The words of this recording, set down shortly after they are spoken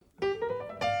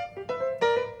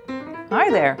Hi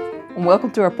there, and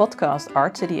welcome to our podcast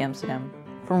Art City Amsterdam.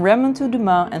 From Rembrandt to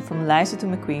Dumas and from Leijzen to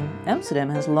McQueen, Amsterdam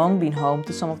has long been home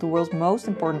to some of the world's most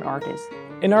important artists.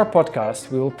 In our podcast,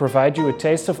 we will provide you a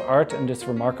taste of art in this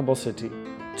remarkable city.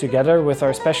 Together with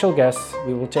our special guests,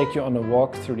 we will take you on a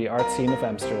walk through the art scene of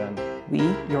Amsterdam. We,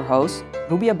 your hosts,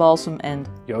 Rubia Balsam and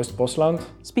Joost Bosland,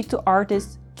 speak to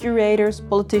artists, curators,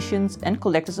 politicians and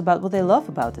collectors about what they love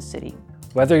about the city.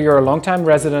 Whether you're a long-time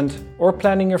resident or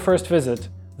planning your first visit,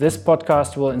 this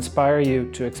podcast will inspire you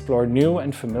to explore new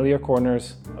and familiar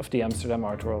corners of the Amsterdam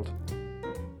art world.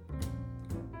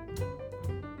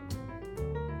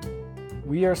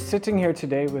 We are sitting here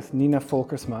today with Nina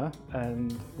Volkersma,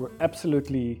 and we're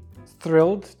absolutely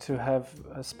thrilled to have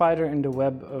a spider in the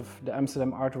web of the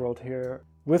Amsterdam art world here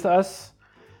with us.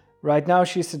 Right now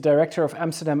she's the director of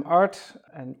Amsterdam Art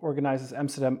and organizes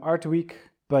Amsterdam Art Week,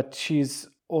 but she's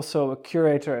also a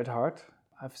curator at heart.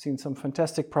 I've seen some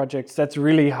fantastic projects. That's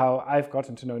really how I've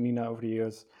gotten to know Nina over the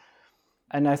years.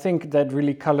 And I think that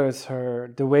really colors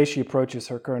the way she approaches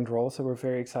her current role. So we're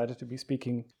very excited to be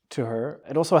speaking to her.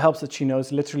 It also helps that she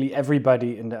knows literally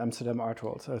everybody in the Amsterdam art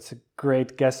world. So it's a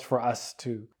great guest for us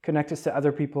to connect us to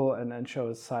other people and show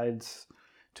us sides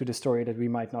to the story that we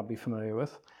might not be familiar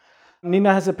with.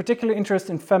 Nina has a particular interest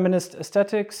in feminist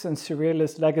aesthetics and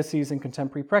surrealist legacies and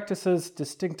contemporary practices.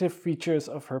 Distinctive features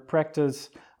of her practice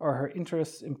are her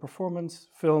interests in performance,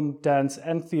 film, dance,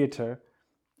 and theater,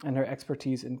 and her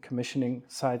expertise in commissioning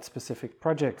site-specific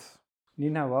projects.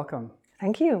 Nina, welcome.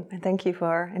 Thank you, and thank you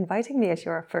for inviting me as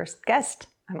your first guest.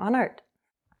 I'm honored.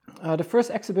 The first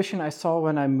exhibition I saw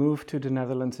when I moved to the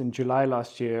Netherlands in July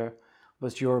last year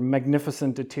was your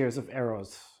magnificent The Tears of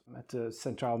Eros at the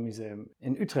Centraal Museum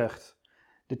in Utrecht.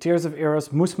 The Tears of Eros,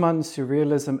 Moesman,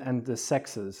 Surrealism, and the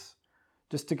Sexes.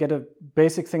 Just to get a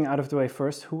basic thing out of the way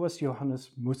first, who was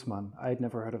Johannes Moesman? I had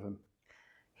never heard of him.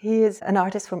 He is an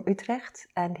artist from Utrecht,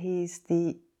 and he's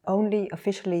the only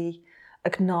officially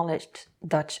acknowledged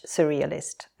Dutch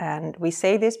surrealist. And we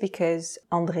say this because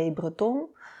André Breton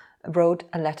wrote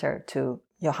a letter to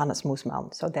Johannes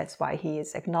Moesman. So that's why he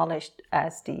is acknowledged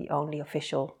as the only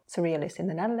official surrealist in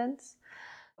the Netherlands.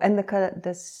 And the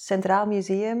Centraal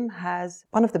Museum has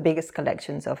one of the biggest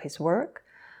collections of his work.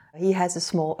 He has a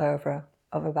small oeuvre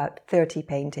of about 30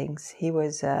 paintings. He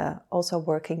was also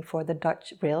working for the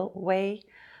Dutch Railway,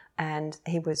 and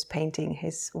he was painting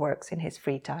his works in his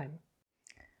free time.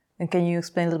 And can you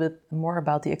explain a little bit more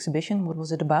about the exhibition? What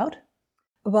was it about?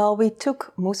 Well, we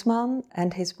took Moesman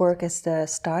and his work as the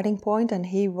starting point, and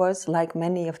he was, like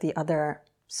many of the other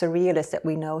surrealists that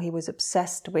we know, he was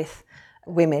obsessed with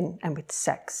women and with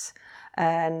sex.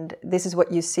 And this is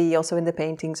what you see also in the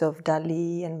paintings of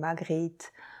Dali and Magritte.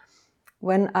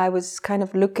 When I was kind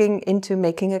of looking into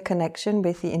making a connection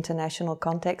with the international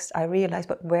context, I realized,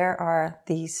 but where are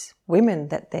these women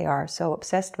that they are so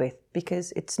obsessed with?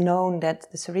 Because it's known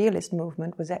that the surrealist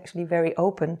movement was actually very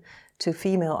open to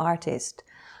female artists.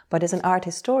 But as an art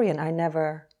historian, I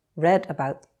never read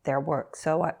about their work.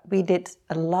 So we did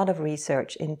a lot of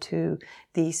research into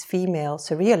these female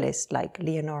surrealists like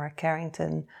Leonora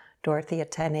Carrington, Dorothea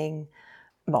Tanning,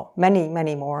 well, many,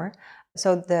 many more.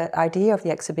 So the idea of the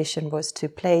exhibition was to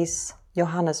place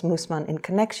Johannes Moesman in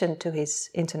connection to his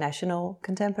international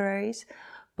contemporaries,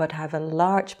 but have a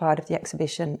large part of the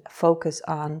exhibition focus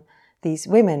on these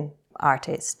women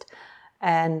artists.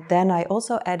 And then I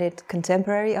also added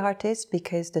contemporary artists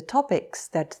because the topics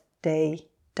that they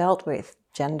dealt with,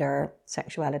 gender,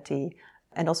 sexuality,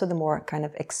 and also the more kind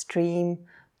of extreme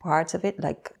parts of it,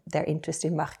 like their interest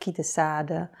in Marquis de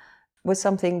Sade, was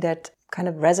something that kind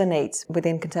of resonates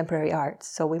within contemporary art.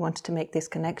 So we wanted to make this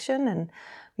connection, and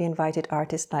we invited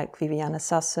artists like Viviane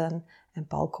Sassen and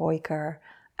Paul Koiker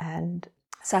and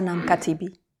Sanam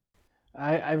Katibi.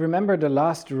 I remember the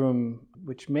last room,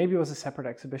 which maybe was a separate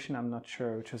exhibition, I'm not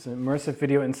sure, which was an immersive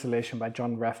video installation by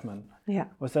John Raffman. Yeah.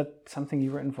 Was that something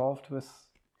you were involved with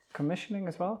commissioning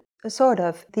as well? Sort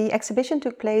of. The exhibition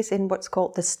took place in what's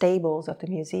called the stables of the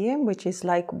museum, which is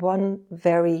like one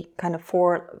very kind of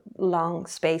 4 long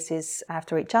spaces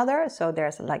after each other. So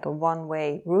there's like a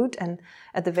one-way route, and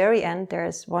at the very end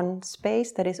there's one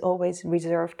space that is always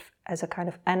reserved as a kind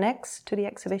of annex to the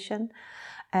exhibition.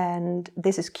 And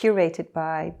this is curated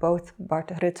by both Bart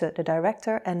Rutte, the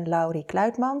director, and Laurie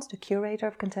Kluitmans, the curator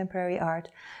of contemporary art.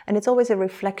 And it's always a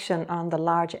reflection on the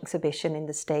large exhibition in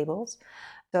the stables.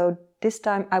 So this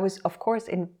time I was, of course,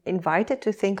 invited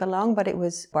to think along, but it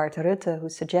was Bart Rutte who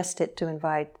suggested to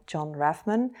invite John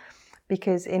Raffman,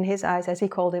 because in his eyes, as he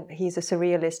called him, he's a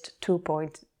surrealist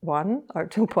 2.1 or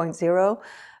 2.0.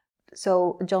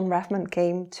 So John Raffman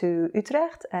came to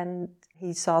Utrecht and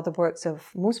He saw the works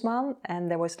of Moosman, and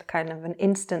there was kind of an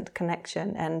instant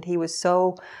connection. And he was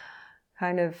so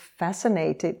kind of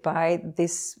fascinated by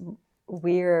this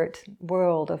weird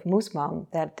world of Moosman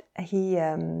that he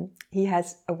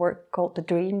has a work called the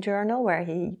Dream Journal, where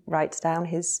he writes down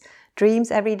his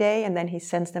dreams every day, and then he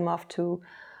sends them off to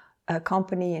a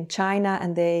company in China,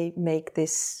 and they make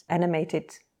this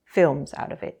animated films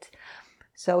out of it.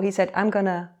 So he said, I'm going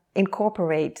to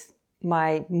incorporate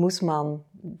my Moosman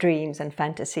dreams and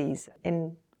fantasies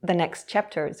in the next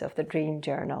chapters of the Dream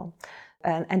Journal.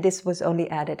 And this was only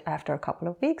added after a couple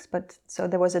of weeks, but so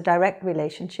there was a direct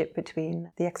relationship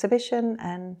between the exhibition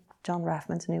and John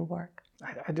Raffman's new work.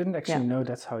 I didn't actually know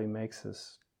that's how he makes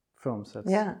his films.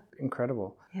 That's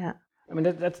incredible. Yeah. I mean,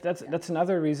 that's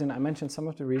another reason. I mentioned some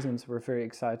of the reasons we're very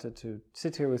excited to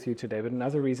sit here with you today, but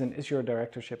another reason is your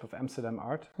directorship of Amsterdam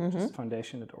Art, which is a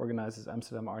foundation that organizes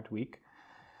Amsterdam Art Week.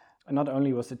 And not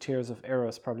only was the Tears of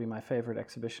Eros probably my favorite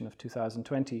exhibition of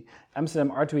 2020, Amsterdam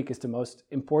Art Week is the most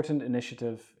important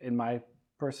initiative, in my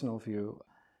personal view,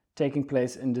 taking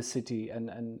place in the city. And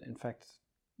in fact,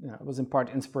 it was in part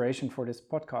inspiration for this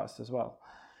podcast as well.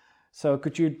 So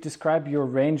could you describe your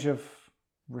range of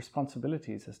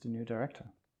responsibilities as the new director?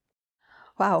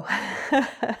 Wow.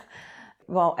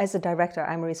 Well, as a director,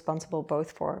 I'm responsible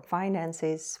both for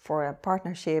finances, for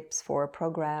partnerships, for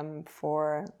program,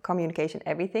 for communication,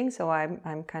 everything. So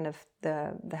I'm kind of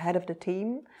the head of the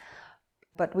team.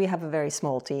 But we have a very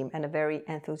small team and a very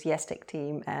enthusiastic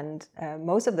team. And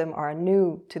most of them are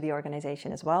new to the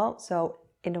organization as well. So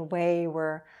in a way,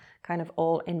 we're kind of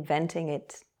all inventing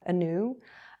it anew.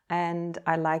 And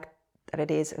I like that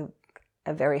it is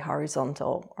a very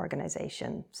horizontal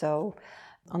organization. So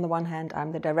on the one hand,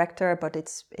 I'm the director, but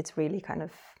it's really kind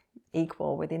of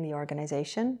equal within the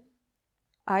organization.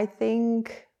 I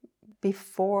think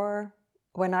before,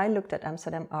 when I looked at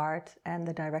Amsterdam Art and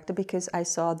the director, because I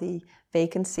saw the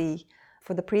vacancy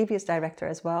for the previous director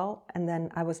as well, and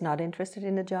then I was not interested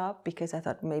in the job because I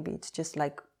thought maybe it's just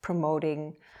like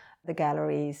promoting the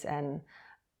galleries, and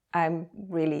I'm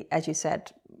really, as you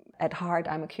said, at heart,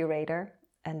 I'm a curator,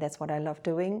 and that's what I love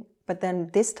doing. But then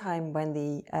this time when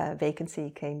the vacancy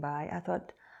came by, I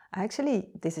thought, actually,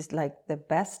 this is like the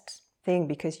best thing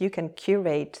because you can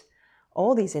curate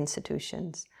all these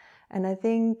institutions. And I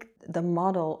think the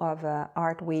model of an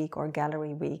art week or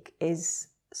gallery week is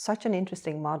such an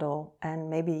interesting model, and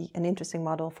maybe an interesting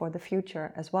model for the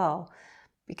future as well,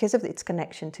 because of its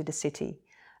connection to the city.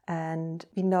 And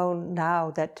we know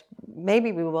now that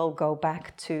maybe we will go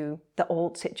back to the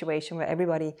old situation where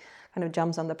everybody kind of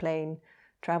jumps on the plane,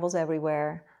 travels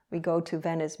everywhere. We go to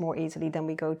Venice more easily than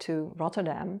we go to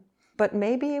Rotterdam. But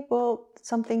maybe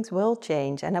some things will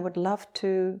change, and I would love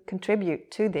to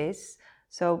contribute to this.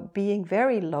 So being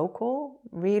very local,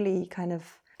 really kind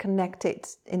of connected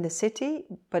in the city,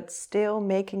 but still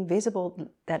making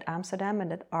visible that Amsterdam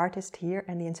and that artists here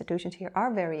and the institutions here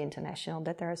are very international,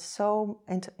 that there is so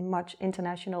much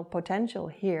international potential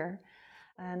here,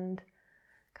 and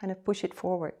kind of push it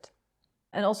forward.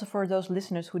 And also for those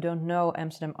listeners who don't know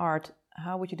Amsterdam Art,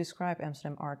 how would you describe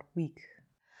Amsterdam Art Week?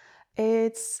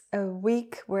 It's a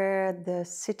week where the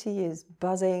city is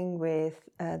buzzing with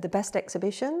the best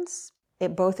exhibitions,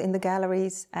 both in the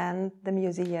galleries and the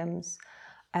museums.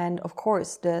 And of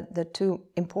course, the two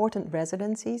important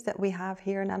residencies that we have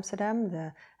here in Amsterdam,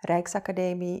 the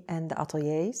Rijksacademie and the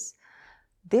ateliers.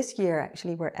 This year,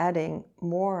 actually, we're adding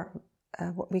more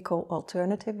what we call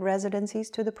alternative residencies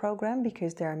to the program,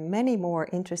 because there are many more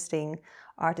interesting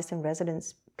artist in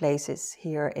residence places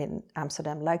here in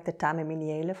Amsterdam, like the Tame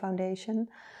Miniele Foundation,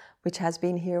 which has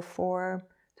been here for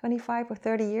 25 or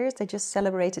 30 years. They just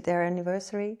celebrated their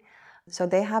anniversary. So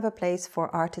they have a place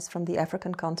for artists from the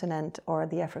African continent or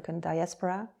the African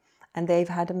diaspora. And they've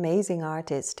had amazing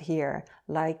artists here,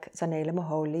 like Zanele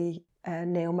Moholi,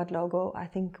 Neo Matlogo, I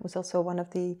think was also one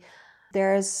of the...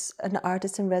 There's an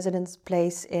artist in residence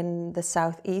place in the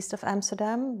southeast of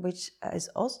Amsterdam, which is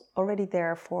also already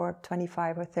there for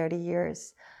 25 or 30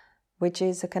 years, which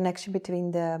is a connection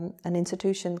between an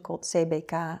institution called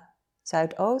CBK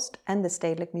Zuidoost and the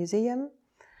Stedelijk Museum.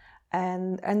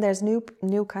 And there's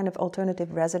new kind of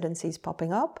alternative residencies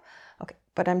popping up. Okay,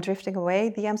 but I'm drifting away.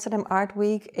 The Amsterdam Art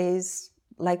Week is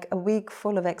like a week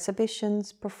full of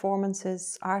exhibitions,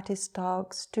 performances, artist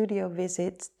talks, studio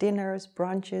visits, dinners,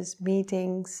 brunches,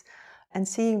 meetings, and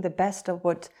seeing the best of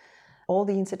what all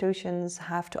the institutions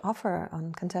have to offer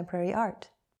on contemporary art.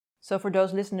 So for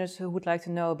those listeners who would like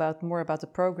to know more about the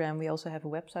program, we also have a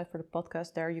website for the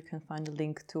podcast. There you can find a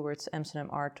link towards Amsterdam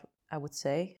Art, I would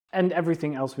say. And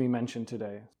everything else we mentioned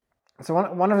today. So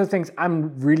one of the things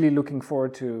I'm really looking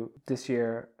forward to this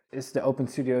year is the Open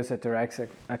Studios at the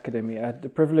Rijksacademie. I had the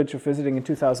privilege of visiting in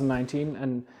 2019,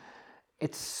 and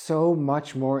it's so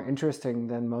much more interesting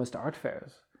than most art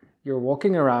fairs. You're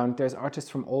walking around, there's artists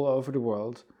from all over the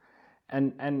world,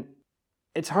 and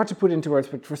it's hard to put into words,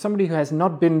 but for somebody who has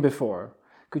not been before,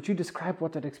 could you describe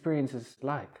what that experience is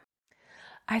like?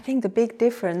 I think the big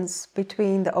difference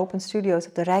between the Open Studios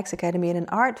of the Rijksacademie and an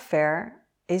art fair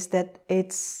is that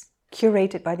it's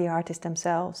curated by the artists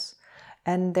themselves.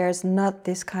 And there's not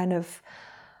this kind of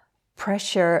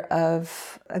pressure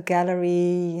of a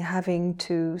gallery having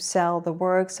to sell the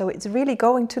work. So it's really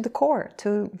going to the core,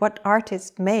 to what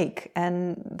artists make.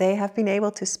 And they have been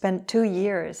able to spend 2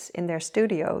 years in their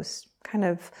studios, kind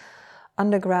of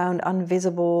underground,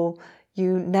 invisible.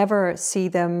 You never see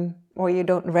them or you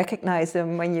don't recognize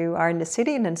them when you are in the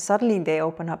city. And then suddenly they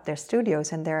open up their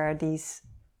studios and there are these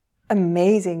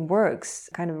amazing works,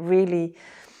 kind of really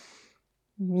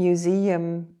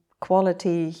museum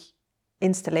quality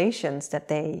installations that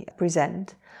they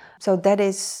present. So that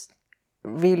is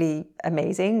really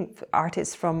amazing.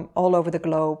 Artists from all over the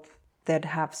globe that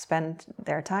have spent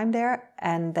their time there.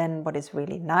 And then what is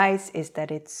really nice is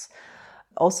that it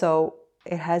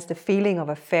has the feeling of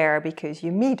a fair because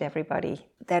you meet everybody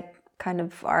that kind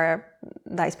of are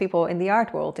nice people in the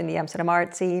art world, in the Amsterdam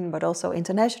art scene, but also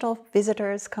international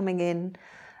visitors coming in.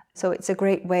 So it's a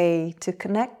great way to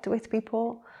connect with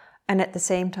people and at the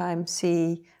same time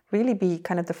really be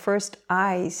kind of the first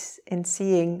eyes in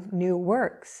seeing new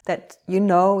works, that you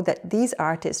know that these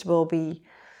artists will be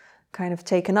kind of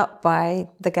taken up by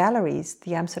the galleries,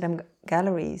 the Amsterdam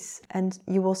galleries, and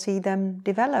you will see them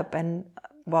develop. And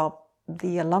well,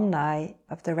 the alumni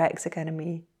of the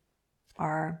Rijksacademie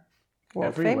are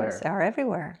world famous, are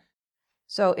everywhere.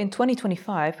 So in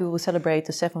 2025, we will celebrate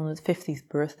the 750th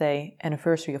birthday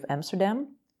anniversary of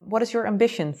Amsterdam. What is your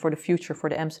ambition for the future for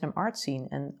the Amsterdam art scene,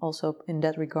 and also in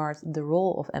that regard, the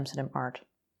role of Amsterdam art?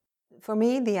 For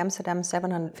me, the Amsterdam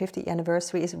 750th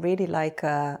anniversary is really like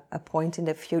a point in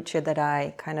the future that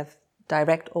I kind of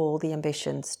direct all the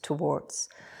ambitions towards.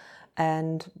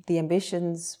 And the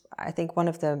ambitions, I think one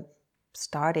of the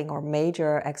starting or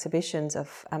major exhibitions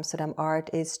of Amsterdam art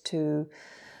is to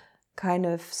kind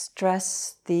of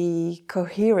stress the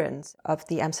coherence of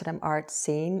the Amsterdam art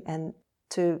scene and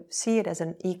to see it as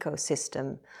an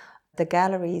ecosystem. The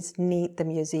galleries need the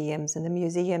museums, and the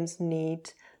museums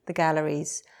need the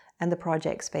galleries and the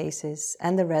project spaces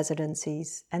and the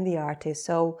residencies and the artists.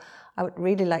 So I would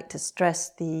really like to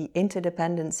stress the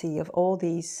interdependency of all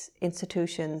these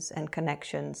institutions and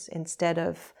connections instead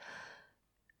of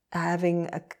having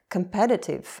a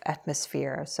competitive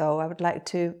atmosphere. So I would like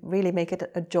to really make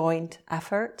it a joint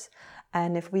effort.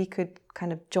 And if we could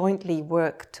kind of jointly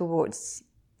work towards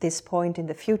this point in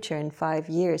the future in 5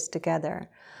 years together,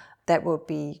 that would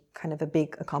be kind of a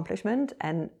big accomplishment.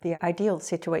 And the ideal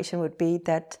situation would be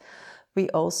that we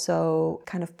also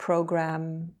kind of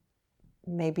program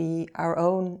maybe our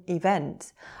own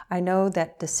event. I know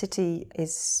that the city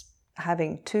is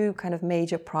having 2 kind of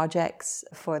major projects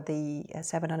for the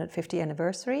 750th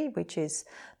anniversary, which is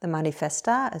the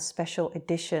Manifesta, a special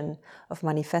edition of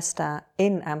Manifesta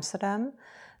in Amsterdam.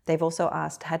 They've also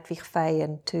asked Hedwig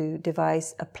Feijen to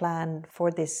devise a plan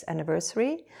for this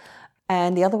anniversary.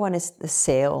 And the other one is the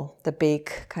sail, the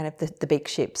big kind of the big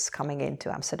ships coming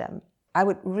into Amsterdam. I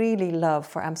would really love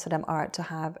for Amsterdam art to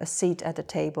have a seat at the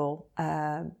table,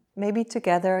 maybe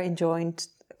together in joint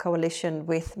coalition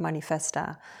with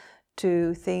Manifesta,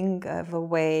 to think of a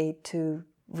way to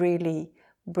really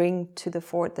bring to the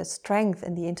fore the strength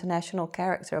and the international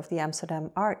character of the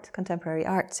Amsterdam contemporary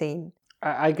art scene.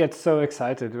 I get so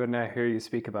excited when I hear you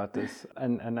speak about this,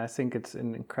 and I think it's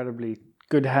in incredibly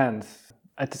good hands.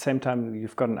 At the same time,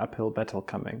 you've got an uphill battle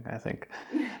coming, I think.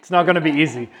 It's not going to be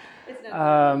easy.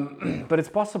 But it's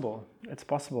possible. It's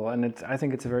possible, and I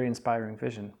think it's a very inspiring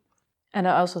vision. And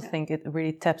I also think it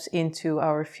really taps into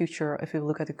our future if we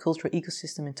look at the cultural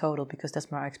ecosystem in total, because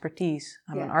that's my expertise.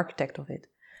 I'm an architect of it.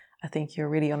 I think you're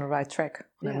really on the right track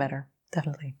on that matter,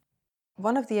 definitely.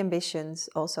 One of the ambitions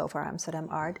also for Amsterdam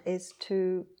art is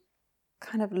to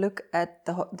kind of look at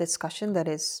the discussion that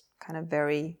is kind of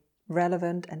very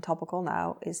relevant and topical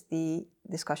now, is the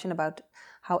discussion about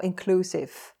how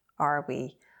inclusive are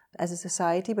we as a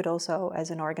society, but also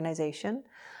as an organization.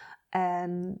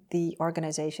 And the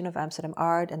organization of Amsterdam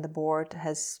Art and the board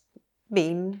has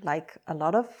been, like a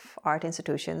lot of art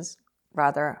institutions,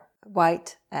 rather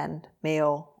white and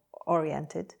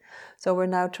male-oriented. So we're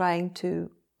now trying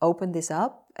to open this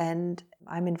up, and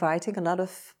I'm inviting a lot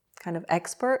of kind of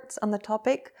experts on the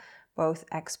topic, both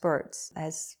experts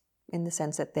as in the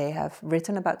sense that they have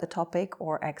written about the topic,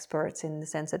 or experts in the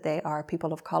sense that they are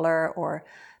people of color or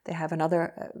they have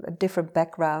a different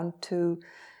background to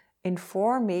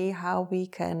inform me how we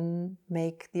can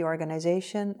make the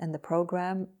organization and the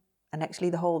program and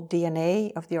actually the whole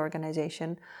DNA of the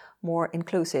organization more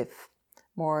inclusive,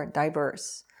 more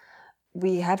diverse.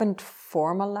 We haven't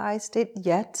formalized it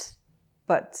yet,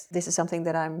 but this is something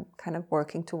that I'm kind of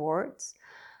working towards,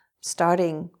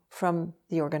 starting from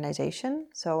the organization.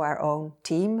 So our own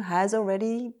team has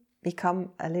already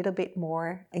become a little bit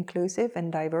more inclusive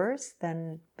and diverse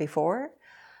than before.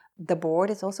 The board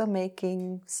is also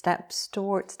making steps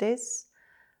towards this.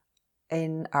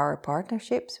 In our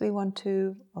partnerships, we want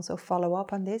to also follow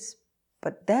up on this.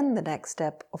 But then the next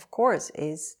step, of course,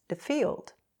 is the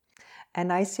field.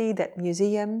 And I see that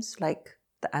museums like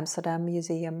the Amsterdam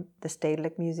Museum, the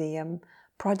Stedelijk Museum,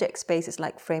 project spaces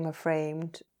like Framer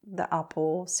Framed, the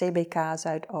Appel, CBK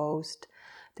Zuidoost,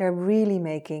 they're really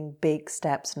making big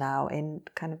steps now in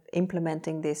kind of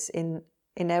implementing this in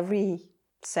every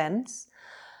sense.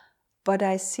 But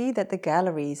I see that the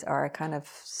galleries are kind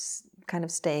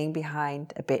of staying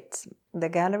behind a bit. The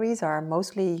galleries are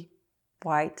mostly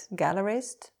white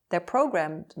gallerists. Their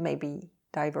programs may be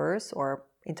diverse or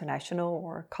international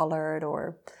or colored,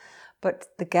 but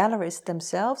the gallerists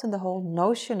themselves and the whole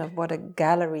notion of what a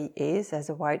gallery is as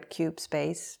a white cube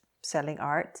space selling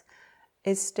art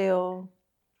is still,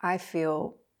 I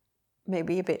feel,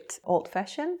 maybe a bit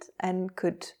old-fashioned and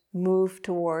could move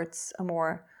towards a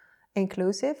more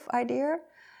inclusive idea.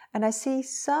 And I see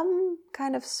some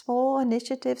kind of small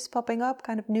initiatives popping up,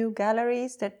 kind of new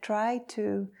galleries that try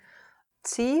to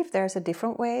see if there's a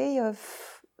different way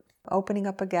of opening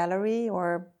up a gallery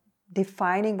or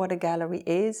defining what a gallery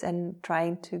is and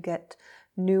trying to get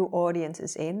new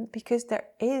audiences in, because there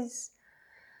is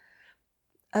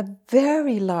a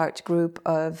very large group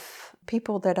of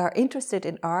people that are interested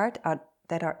in art,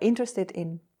 that are interested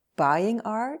in buying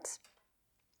art,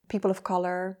 people of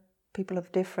color, people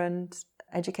of different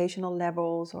educational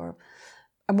levels, or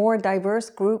a more diverse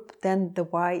group than the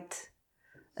white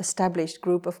established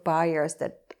group of buyers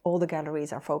that all the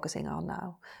galleries are focusing on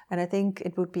now. And I think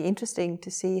it would be interesting to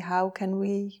see how can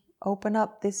we open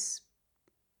up this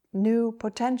new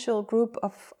potential group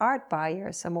of art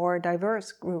buyers, a more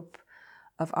diverse group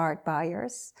of art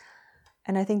buyers.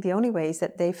 And I think the only way is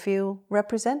that they feel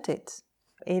represented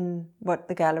in what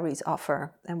the galleries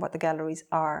offer and what the galleries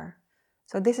are.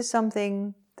 So this is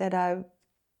something that I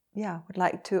would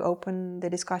like to open the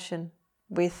discussion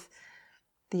with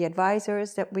the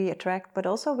advisors that we attract, but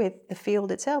also with the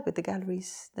field itself, with the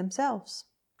galleries themselves.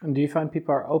 And do you find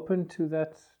people are open to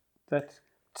that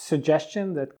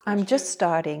suggestion? That I'm just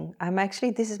starting.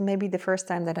 This is maybe the first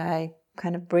time that I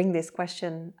kind of bring this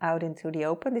question out into the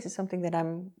open. This is something that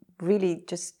I'm really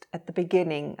just at the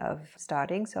beginning of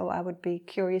starting. So I would be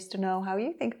curious to know how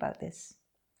you think about this.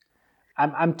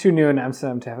 I'm too new in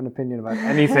Amsterdam to have an opinion about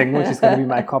anything, which is going to be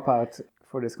my cop-out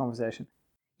for this conversation.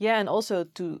 Yeah, and also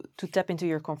to tap into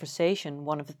your conversation,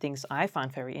 one of the things I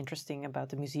find very interesting about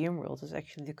the museum world is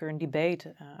actually the current debate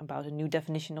about a new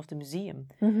definition of the museum.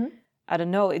 Mm-hmm. I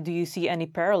don't know, do you see any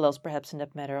parallels perhaps in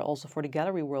that matter also for the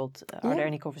gallery world? Are there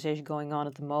any conversations going on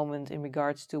at the moment in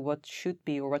regards to what should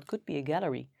be or what could be a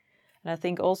gallery? And I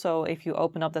think also if you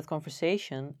open up that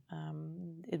conversation,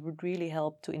 it would really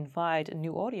help to invite a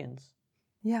new audience.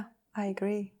 Yeah, I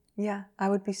agree. Yeah, I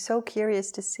would be so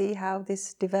curious to see how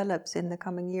this develops in the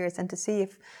coming years and to see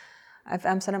if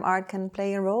Amsterdam art can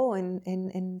play a role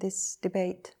in this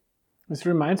debate. This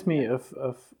reminds me of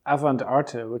Avant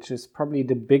Arte, which is probably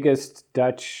the biggest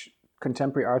Dutch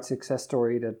contemporary art success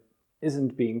story that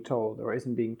isn't being told, or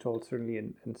isn't being told certainly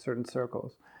in certain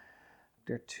circles.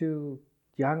 There are two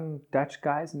young Dutch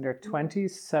guys in their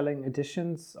 20s selling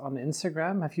editions on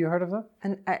Instagram. Have you heard of them?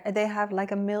 And they have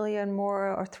like 1 million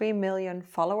more or 3 million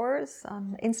followers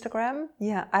on Instagram.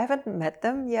 Yeah, I haven't met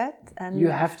them yet. And you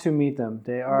have to meet them.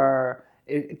 They are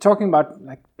talking about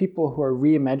like people who are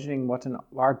reimagining what an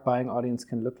art buying audience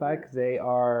can look like. They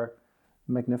are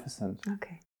magnificent.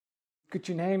 Okay. Could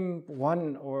you name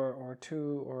one or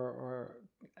two or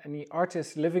any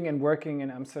artists living and working in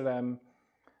Amsterdam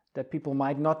that people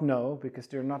might not know because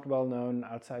they're not well known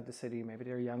outside the city? Maybe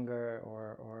they're younger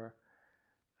or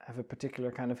have a particular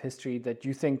kind of history that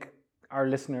you think our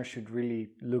listeners should really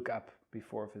look up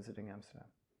before visiting Amsterdam?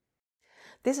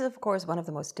 This is, of course, one of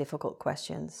the most difficult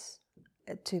questions,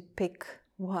 to pick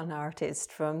one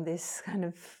artist from this kind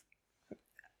of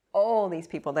all these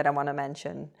people that I want to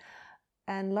mention.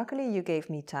 And luckily you gave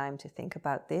me time to think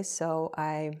about this. So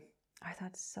I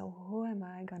thought, so who am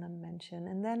I going to mention?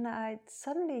 And then it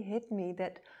suddenly hit me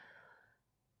that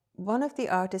one of the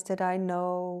artists that I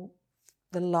know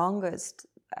the longest.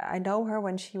 I know her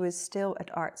when she was still at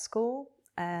art school,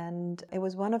 and it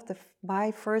was one of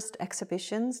my first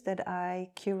exhibitions that I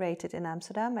curated in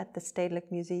Amsterdam at the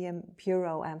Stedelijk Museum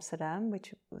Bureau Amsterdam,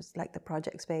 which was like the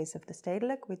project space of the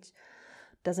Stedelijk, which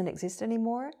doesn't exist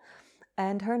anymore.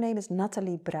 And her name is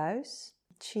Nathalie Bruis.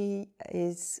 She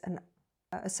is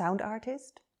a sound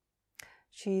artist.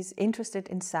 She's interested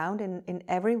in sound in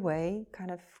every way,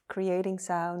 kind of creating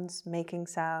sounds, making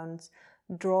sounds,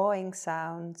 drawing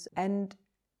sounds, and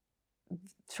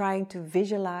trying to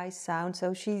visualize sound.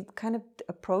 So she kind of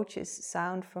approaches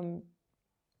sound from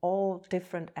all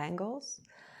different angles.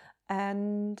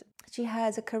 And she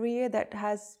has a career that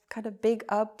has kind of big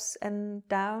ups and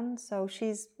downs. So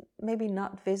she's maybe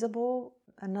not visible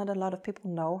and not a lot of people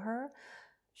know her.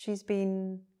 She's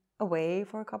been away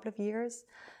for a couple of years.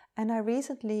 And I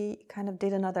recently kind of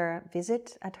did another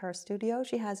visit at her studio.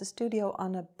 She has a studio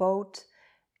on a boat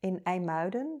in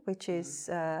IJmuiden, which is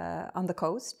on the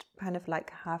coast, kind of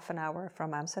like half an hour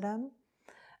from Amsterdam.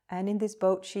 And in this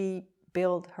boat, she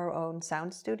built her own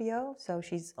sound studio. So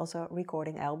she's also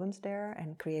recording albums there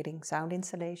and creating sound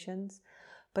installations.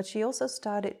 But she also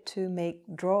started to make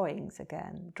drawings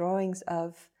again, drawings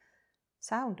of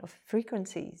sound, of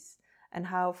frequencies, and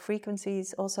how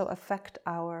frequencies also affect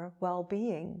our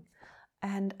well-being.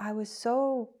 And I was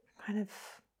so kind of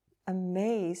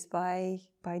amazed by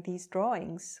these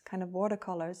drawings, kind of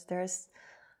watercolors. There's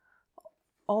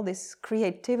all this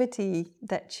creativity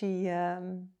that she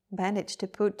managed to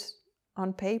put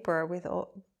on paper with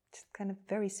all kind of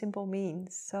very simple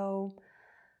means. So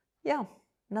yeah,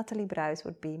 Nathalie Bruis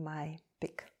would be my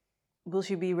pick. Will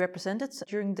she be represented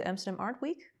during the Amsterdam Art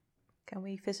Week? Can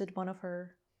we visit one of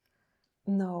her?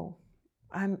 No,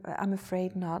 I'm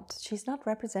afraid not. She's not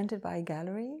represented by a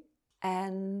gallery.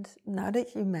 And now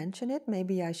that you mention it,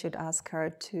 maybe I should ask her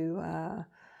to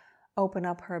open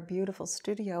up her beautiful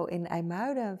studio in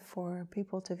IJmuiden for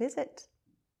people to visit.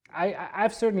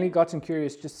 I've certainly gotten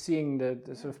curious just seeing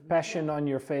the sort of passion on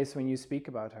your face when you speak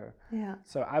about her. Yeah.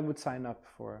 So I would sign up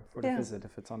for the visit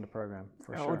if it's on the program,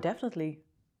 for sure. Oh, definitely.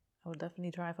 I would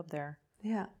definitely drive up there.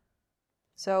 Yeah.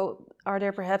 So are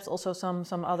there perhaps also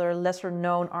some other lesser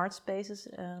known art spaces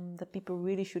that people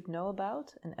really should know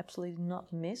about and absolutely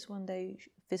not miss when they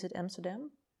visit Amsterdam?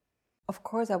 Of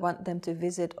course, I want them to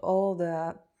visit all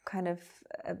the kind of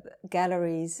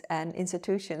galleries and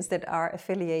institutions that are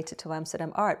affiliated to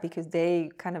Amsterdam art, because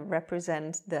they kind of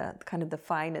represent the kind of the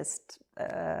finest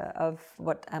of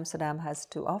what Amsterdam has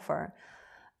to offer.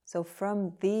 So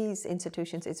from these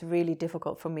institutions, it's really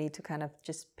difficult for me to kind of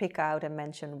just pick out and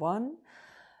mention one.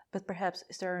 But perhaps,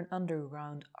 is there an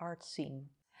underground art scene?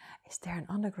 Is there an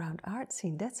underground art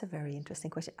scene? That's a very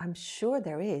interesting question. I'm sure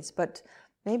there is, but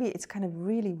maybe it's kind of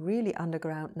really, really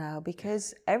underground now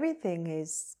because everything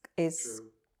is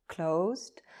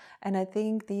closed. And I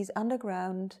think these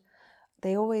underground,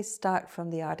 they always start from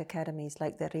the art academies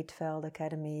like the Rietveld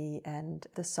Academy and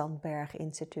the Sandberg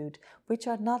Institute, which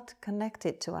are not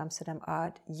connected to Amsterdam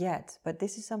art yet. But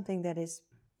this is something that is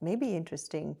maybe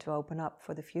interesting to open up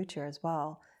for the future as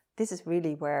well. This is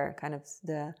really where kind of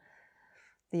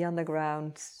the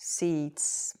underground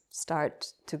seeds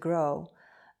start to grow.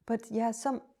 But yeah,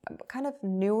 some kind of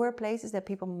newer places that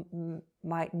people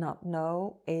might not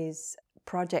know is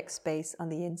Project Space on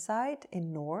the Inside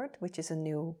in Noord, which is a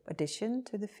new addition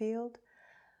to the field.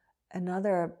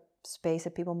 Another space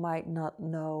that people might not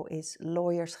know is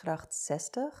Looiersgracht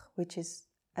 60, which is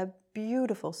a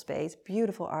beautiful space,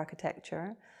 beautiful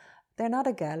architecture. They're not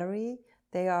a gallery.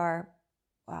 They are,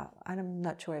 I'm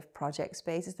not sure if project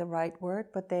space is the right word,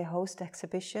 but they host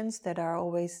exhibitions that are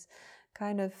always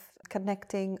kind of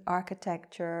connecting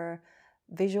architecture,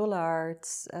 visual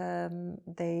arts.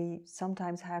 They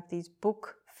sometimes have these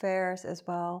book fairs as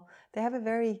well. They have a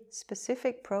very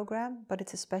specific program, but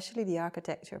it's especially the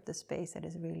architecture of the space that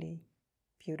is really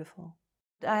beautiful.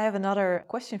 I have another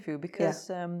question for you,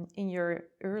 because in your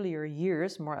earlier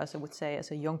years, more as I would say as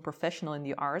a young professional in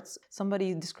the arts,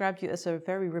 somebody described you as a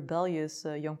very rebellious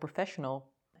young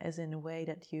professional, as in a way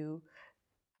that you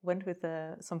went with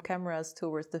some cameras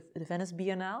towards the Venice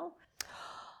Biennale.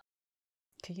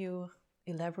 Can you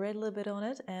elaborate a little bit on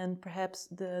it? And perhaps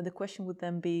the question would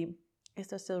then be, is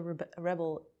there still a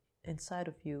rebel inside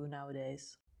of you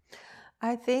nowadays?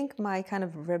 I think my kind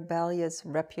of rebellious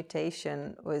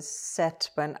reputation was set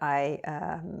when I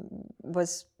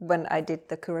did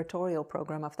the curatorial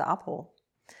program of the Appel.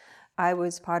 I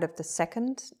was part of the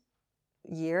second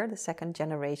year, the second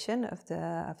generation of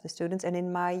the students, and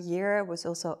in my year was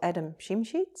also Adam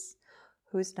Shimshits,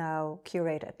 who is now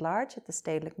curator at large at the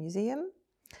Stedelijk Museum.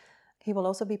 He will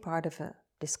also be part of a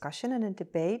discussion and a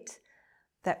debate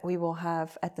that we will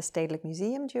have at the Stedelijk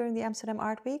Museum during the Amsterdam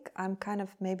Art Week. I'm kind of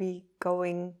maybe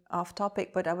going off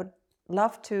topic, but I would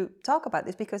love to talk about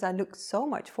this because I look so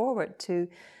much forward to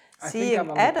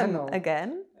seeing Adam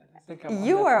again.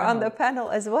 You are on the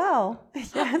panel as well.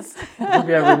 Yes.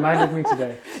 Rubia reminded me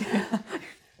today.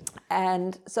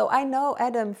 And so I know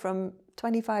Adam from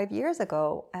 25 years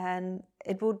ago, and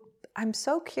I'm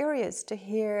so curious to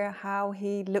hear how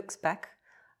he looks back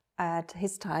at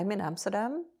his time in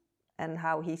Amsterdam and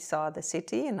how he saw the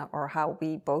city, or how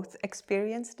we both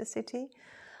experienced the city,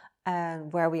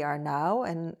 and where we are now,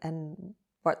 and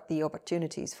what the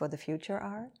opportunities for the future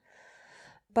are.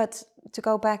 But to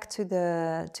go back to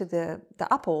the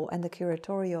Appel and the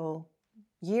curatorial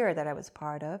year that I was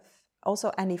part of,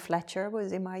 also Annie Fletcher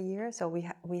was in my year, so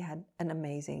we had an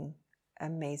amazing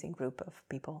group of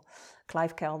people.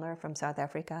 Clive Kellner from South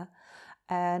Africa,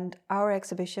 and our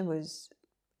exhibition was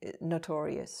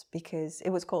notorious because it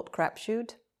was called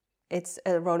Crapshoot. It's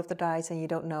a roll of the dice and you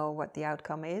don't know what the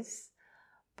outcome is,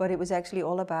 but it was actually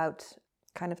all about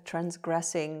kind of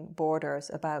transgressing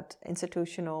borders, about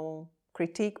institutional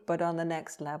critique, but on the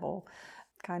next level,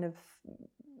 kind of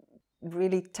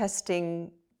really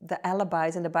testing the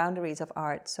alibis and the boundaries of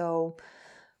art. So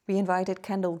we invited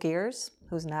Kendall Gears,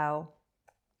 who's now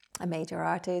a major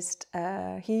artist.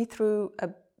 He threw a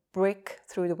brick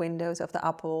through the windows of the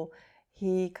Appel.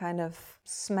 He kind of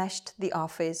smashed the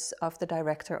office of the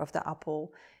director of the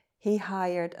Appel. He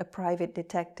hired a private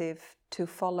detective to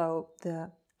follow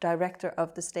the director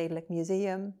of the Stedelijk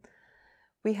Museum.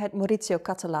 We had Maurizio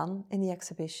Catalan in the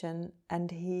exhibition, and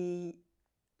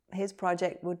his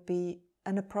project would be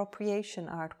an appropriation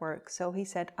artwork. So he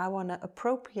said, I want to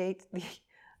appropriate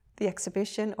the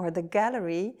exhibition or the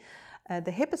gallery,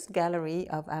 the hippest gallery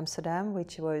of Amsterdam,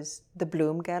 which was the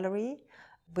Bloom Gallery,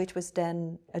 which was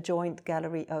then a joint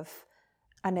gallery of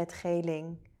Annette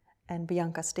Geling and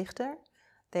Bianca Stichter.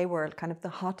 They were kind of the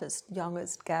hottest,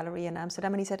 youngest gallery in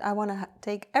Amsterdam. And he said, I want to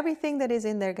take everything that is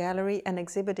in their gallery and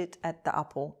exhibit it at the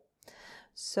Appel.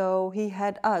 So he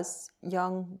had us,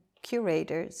 young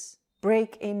curators,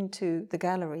 break into the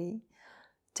gallery,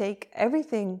 take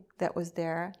everything that was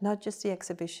there, not just the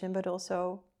exhibition, but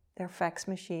also their fax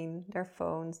machine, their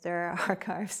phones, their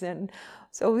archives. And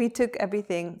so we took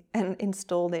everything and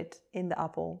installed it in the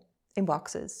Appel in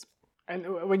boxes.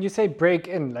 And when you say break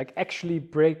in, like actually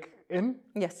break in?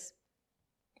 Yes.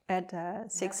 At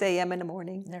 6 a.m. in the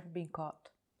morning. Never been caught.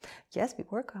 Yes, we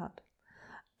were caught.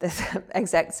 The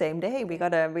exact same day, we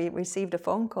received a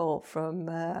phone call from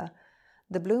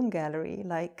the Bloom Gallery,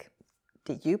 like,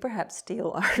 did you perhaps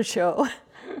steal our show?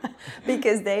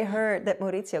 Because they heard that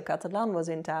Maurizio Catalan was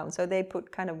in town, so they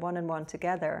put kind of one and one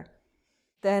together.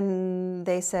 Then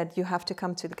they said, you have to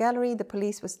come to the gallery. The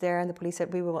police was there, and the police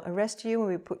said, we will arrest you and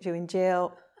we put you in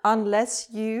jail unless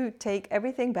you take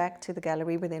everything back to the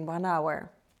gallery within 1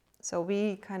 hour. So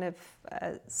we kind of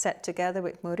sat together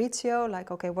with Maurizio, like,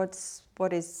 okay,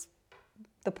 what is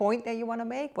the point that you want to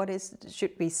make?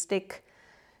 Should we stick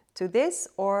to this,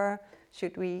 or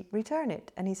should we return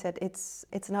it? And he said,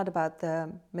 it's not about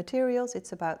the materials,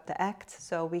 it's about the act,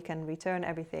 so we can return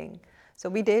everything. So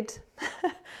we did.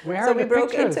 Where so are we the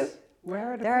broke pictures? into.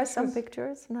 Where are the there pictures? are some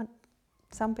pictures, not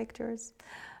some pictures.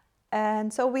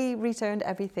 And so we returned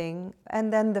everything.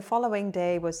 And then the following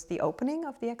day was the opening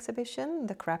of the exhibition,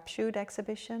 the Crapshoot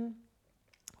exhibition,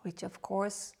 which of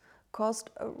course caused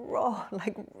a row,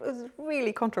 like it was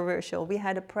really controversial. We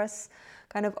had a press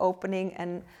kind of opening,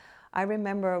 and I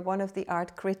remember one of the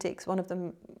art critics, one of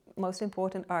the most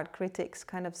important art critics,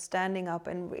 kind of standing up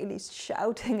and really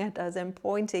shouting at us and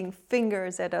pointing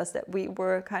fingers at us that we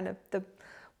were kind of the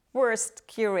worst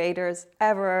curators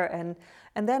ever. And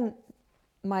then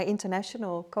my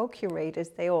international co-curators,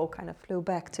 they all kind of flew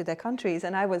back to their countries,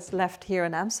 and I was left here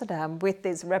in Amsterdam with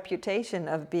this reputation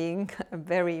of being a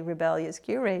very rebellious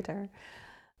curator.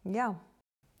 Yeah.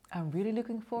 I'm really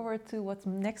looking forward to what's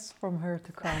next from her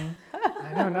to come.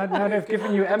 I know, now they've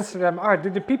given you Amsterdam art. Do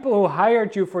the people who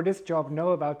hired you for this job know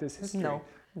about this history?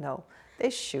 No, they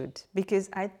should, because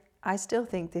I still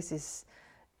think it's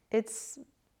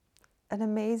an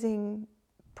amazing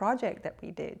project that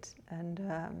we did, and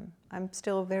I'm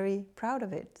still very proud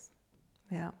of it.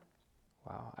 Yeah.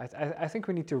 Wow, I think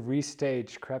we need to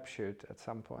restage Crapshoot at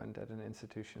some point at an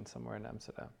institution somewhere in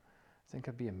Amsterdam. I think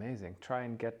it'd be amazing. Try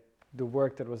and get the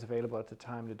work that was available at the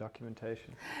time, the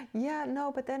documentation. Yeah, no,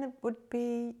 but then it would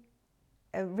be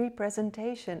a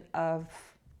representation of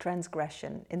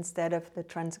transgression instead of the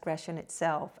transgression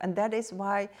itself. And that is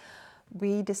why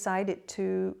we decided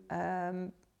to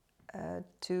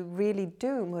really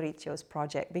do Maurizio's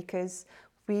project, because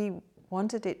we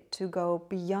wanted it to go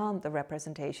beyond the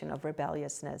representation of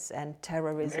rebelliousness and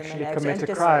terrorism Actually and commit a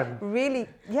just crime.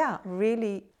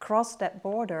 really cross that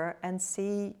border and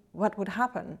see what would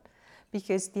happen.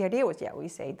 Because the idea was, we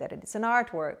say that it's an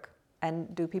artwork,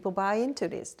 and do people buy into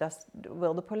this?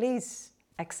 Will the police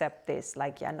accept this?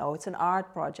 Like, no, it's an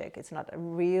art project. It's not a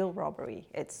real robbery.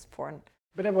 It's for an...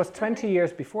 But it was 20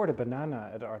 years before the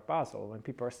banana at Art Basel, when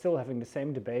people are still having the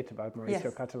same debate about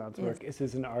Mauricio Catalan's work. Is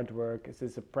this an artwork? Is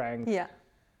this a prank? Yeah,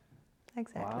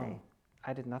 exactly. Wow.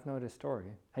 I did not know this story.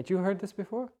 Had you heard this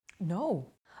before? No.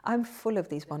 I'm full of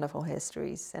these wonderful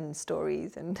histories and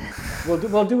stories, and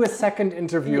We'll do a second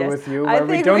interview Yes. with you I where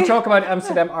we think don't we- talk about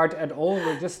Amsterdam art at all.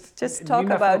 We'll just talk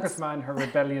Nina about- Volkersma and her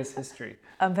rebellious history.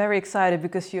 I'm very excited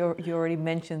because you already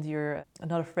mentioned you're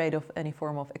not afraid of any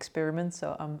form of experiment,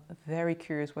 so I'm very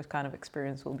curious what kind of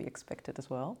experience will be expected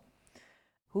as well.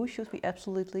 Who should we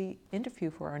absolutely interview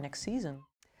for our next season?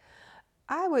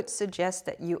 I would suggest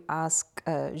that you ask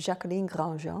Jacqueline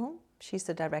Grandjean. She's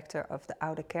the director of the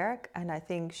Oude Kerk, and I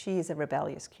think she is a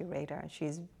rebellious curator.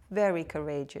 She's very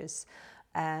courageous,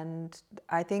 and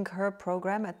I think her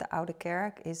program at the Oude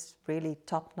Kerk is really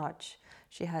top-notch.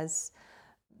 She has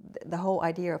the whole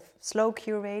idea of slow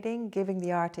curating, giving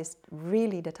the artist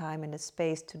really the time and the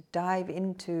space to dive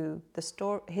into the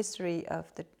history of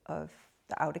the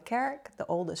Oude Kerk, the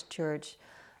oldest church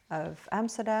of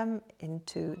Amsterdam,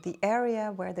 into the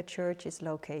area where the church is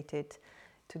located,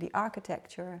 to the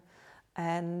architecture.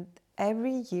 And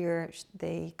every year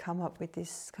they come up with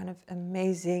this kind of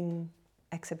amazing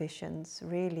exhibitions,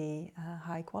 really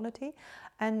high quality.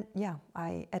 And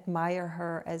I admire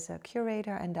her as a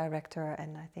curator and director,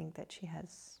 and I think that she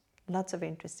has lots of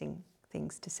interesting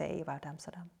things to say about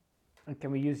Amsterdam. And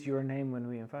can we use your name when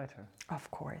we invite her?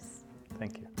 Of course.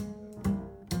 Thank you.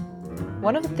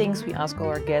 One of the things we ask all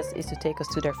our guests is to take us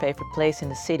to their favorite place in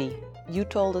the city. You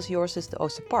told us yours is the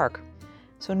Oosterpark.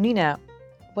 So Nina,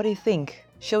 what do you think?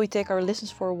 Shall we take our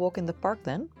listeners for a walk in the park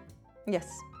then? Yes.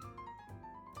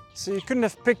 So you couldn't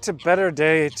have picked a better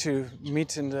day to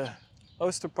meet in the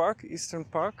Oosterpark, Eastern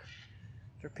Park.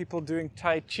 There are people doing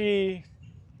Tai Chi,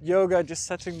 yoga, just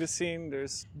setting the scene.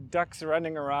 There's ducks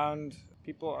running around,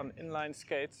 people on inline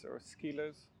skates or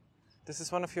skilers. This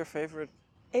is one of your favorite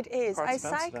It is. parts I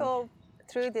of Amsterdam. cycle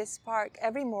through this park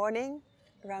every morning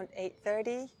around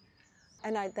 8:30.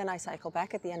 And then I cycle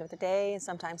back at the end of the day, and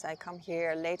sometimes I come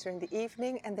here later in the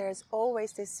evening, and there's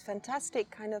always this fantastic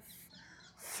kind of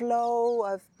flow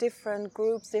of different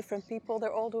groups, different people.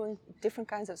 They're all doing different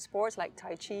kinds of sports like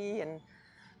Tai Chi and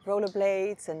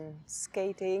rollerblades and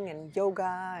skating and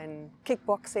yoga and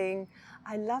kickboxing.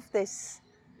 I love this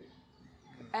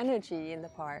energy in the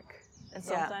park. And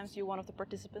sometimes you're one of the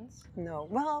participants? No.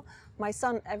 Well, my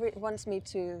son wants me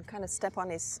to kind of step on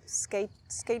his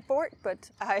skateboard,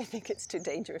 but I think it's too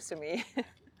dangerous for me.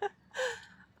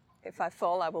 If I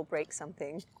fall, I will break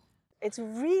something. It's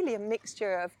really a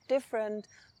mixture of different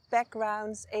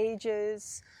backgrounds,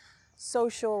 ages,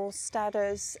 social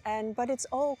status, but it's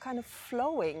all kind of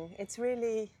flowing. It's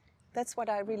really, that's what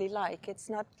I really like. It's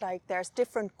not like there's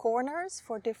different corners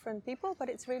for different people, but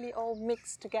it's really all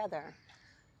mixed together.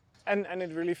 And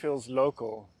it really feels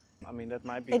local. I mean, that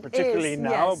might be It particularly is,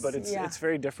 now, yes, but it's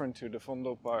very different to the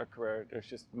Vondelpark, where there's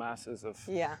just masses of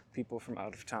people from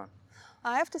out of town.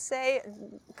 I have to say,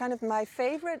 kind of my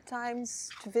favorite times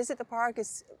to visit the park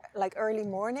is like early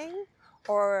morning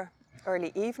or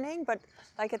early evening, but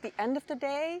like at the end of the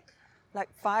day, like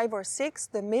 5 or 6,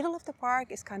 the middle of the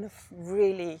park is kind of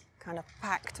really kind of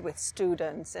packed with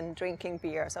students and drinking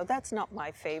beer. So that's not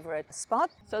my favorite spot.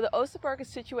 So the Oosterpark is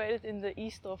situated in the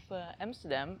east of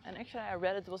Amsterdam, and actually I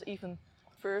read it was even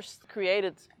first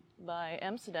created by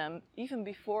Amsterdam even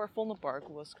before Vondelpark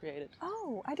was created.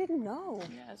 Oh, I didn't know.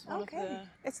 Yeah, it's one of the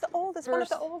It's the oldest, one of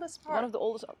the oldest parks. one of the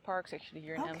oldest parks actually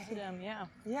here in Amsterdam. Yeah.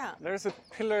 Yeah. There's a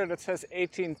pillar that says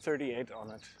 1838 on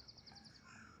it.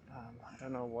 I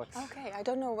don't know what. Okay, I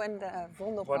don't know when the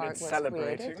Vondelpark What it's was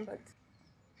celebrating. created, but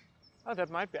Oh,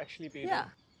 that might actually be Yeah.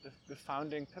 the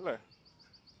founding pillar.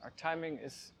 Our timing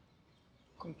is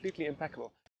completely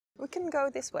impeccable. we can go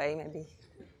this way maybe.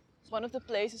 It's one of the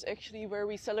places actually where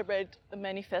we celebrate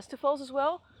many festivals as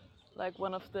well, like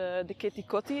one of the Kitty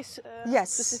Kotties Yes.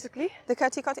 specifically. The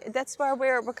Katikoti, that's where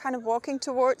we're kind of walking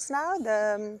towards now,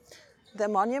 the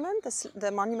monument,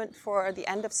 the monument for the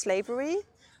end of slavery,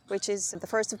 which is the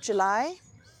 1st of July.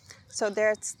 So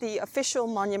there's the official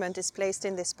monument is placed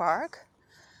in this park.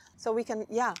 So we can,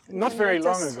 Not very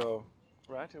long ago,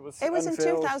 right? It was in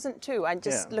unveiled. 2002, I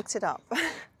just looked it up.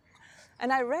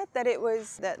 And I read that it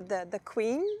was the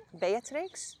Queen,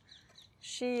 Beatrix,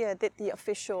 she did the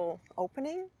official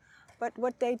opening. But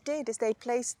what they did is they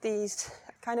placed these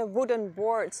kind of wooden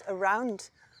boards around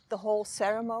the whole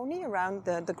ceremony, around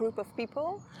the group of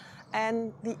people.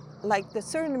 And the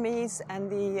Surinamese and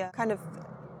the kind of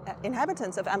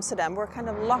inhabitants of Amsterdam were kind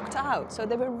of locked out. So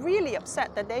they were really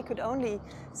upset that they could only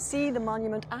see the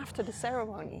monument after the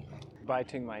ceremony.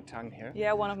 Biting my tongue here.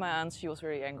 Yeah, one of my aunts, she was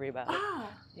very angry about it.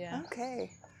 Yeah.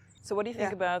 Okay. So what do you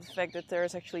think about the fact that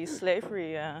there's actually a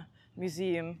slavery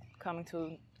museum coming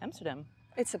to Amsterdam?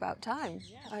 It's about time,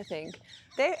 I think.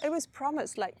 It was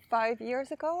promised like 5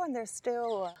 years ago, and they're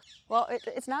still.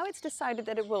 It's decided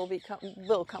that it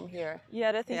will come here.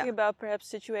 Yeah, they're thinking about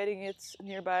perhaps situating it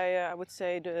nearby. I would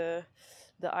say the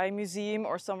Eye Museum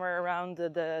or somewhere around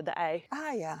the Eye.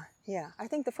 Yeah. I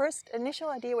think the first initial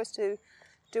idea was to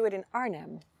do it in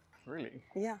Arnhem. Really?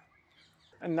 Yeah.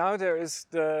 And now there is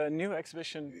the new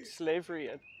exhibition, Slavery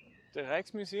at the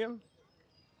Rijksmuseum,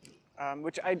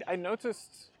 which I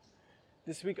noticed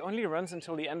this week only runs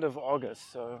until the end of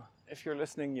August. So if you're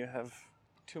listening, you have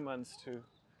 2 months to...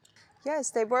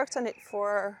 Yes, they worked on it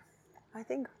for, I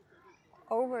think,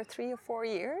 over 3 or 4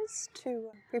 years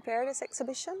to prepare this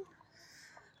exhibition.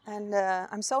 And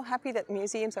I'm so happy that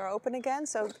museums are open again.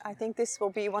 So I think this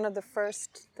will be one of the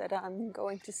first that I'm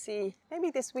going to see,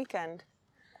 maybe this weekend.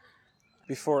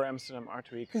 Before Amsterdam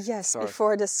Art Week. Yes, starts.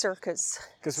 Before the circus.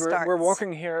 Because we're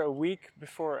walking here a week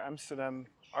before Amsterdam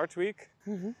Art Week,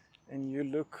 and you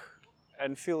look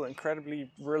and feel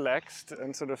incredibly relaxed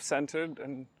and sort of centered.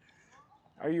 And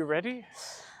are you ready?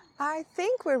 I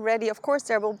think we're ready. Of course,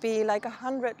 there will be like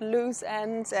 100 loose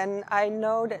ends, and I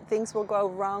know that things will go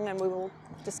wrong, and we will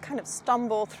just kind of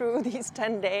stumble through these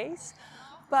 10 days.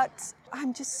 But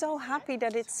I'm just so happy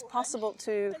that it's possible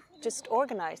to just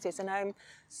organize this, and I'm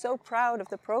so proud of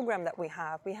the program that we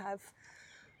have. We have,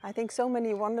 I think, so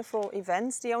many wonderful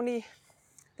events. The only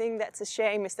thing that's a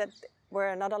shame is that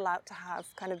we're not allowed to have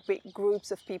kind of big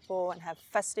groups of people and have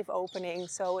festive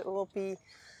openings, so it will be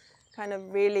kind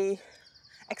of really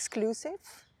exclusive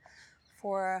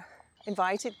for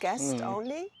invited guests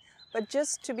only. But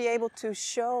just to be able to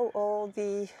show all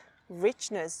the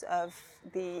richness of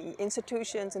the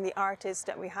institutions and the artists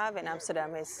that we have in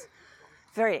Amsterdam is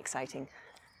very exciting.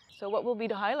 So what will be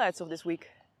the highlights of this week?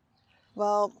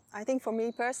 Well, I think for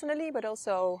me personally, but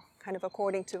also kind of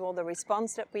according to all the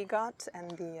response that we got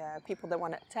and the people that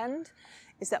want to attend,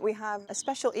 is that we have a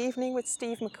special evening with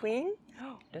Steve McQueen.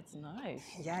 Oh, that's nice.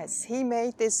 Yes, he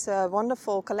made this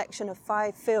wonderful collection of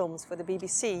 5 films for the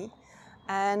BBC.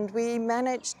 And we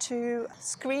managed to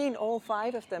screen all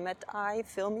 5 of them at the Eye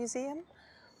Film Museum.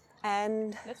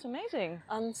 And that's amazing.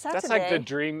 On Saturday... That's like the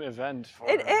dream event for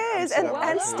it is,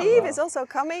 and Steve is also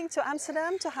coming to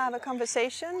Amsterdam to have a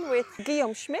conversation with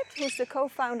Guillaume Schmidt, who's the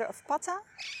co-founder of PATA.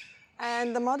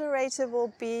 And the moderator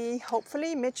will be,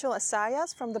 hopefully, Mitchell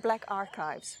Assayas from the Black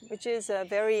Archives, which is a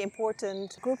very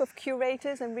important group of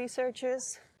curators and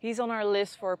researchers. He's on our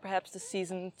list for perhaps the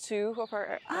season 2 of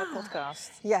our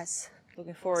podcast. Yes.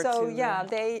 Looking forward to... So yeah,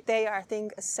 they are, I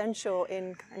think, essential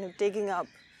in kind of digging up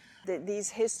these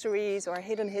histories or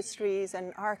hidden histories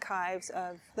and archives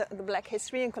of the Black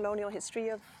history and colonial history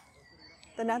of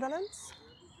the Netherlands.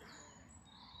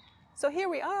 So here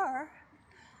we are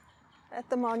at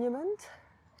the monument.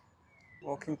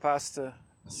 Walking past the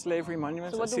slavery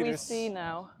monument. So what do we see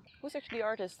now? Who's actually the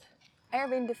artist?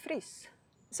 Erwin de Vries.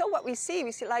 So what we see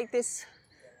like this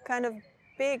kind of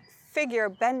big figure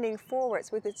bending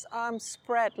forwards with its arms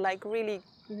spread, like really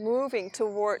moving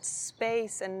towards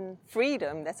space and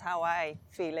freedom. That's how I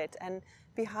feel it. And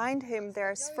behind him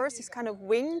there's first this kind of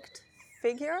winged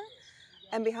figure,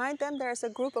 and behind them there's a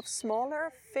group of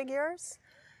smaller figures.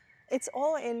 It's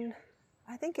all in,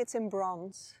 I think it's in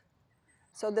bronze.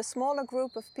 So the smaller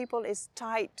group of people is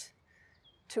tied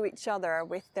to each other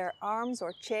with their arms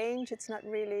or chains. It's not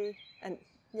really, and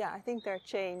yeah, I think they're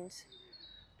chained.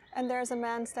 And there's a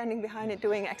man standing behind it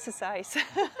doing exercise.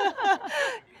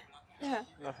 Yeah,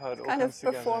 love how it all kind of comes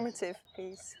together. performative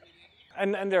piece.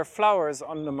 And there are flowers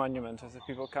on the monument as the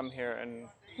people come here and...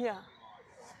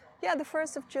 Yeah, the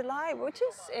 1st of July, which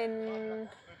is in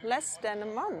less than a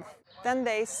month. Then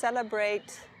they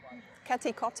celebrate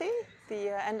Kati Koti,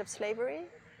 the end of slavery.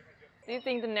 Do you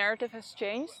think the narrative has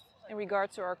changed in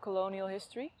regards to our colonial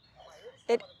history?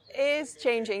 It is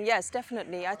changing, yes,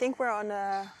 definitely. I think we're on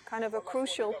a kind of a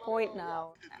crucial point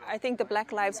now. I think the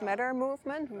Black Lives Matter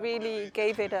movement really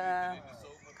gave it a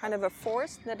kind of a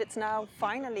force that it's now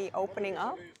finally opening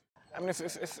up. I mean,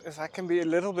 if I can be a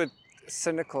little bit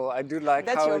cynical, I do like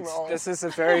That's how this is a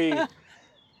very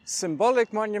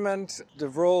symbolic monument. The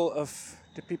role of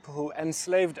the people who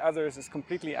enslaved others is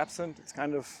completely absent. It's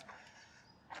kind of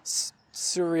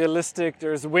surrealistic.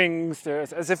 There's wings.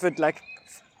 There's as if it like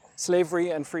slavery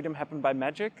and freedom happened by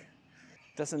magic.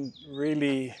 doesn't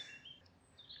really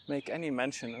make any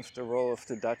mention of the role of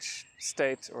the Dutch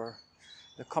state or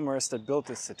the commerce that built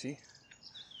this city.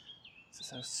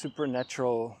 It's a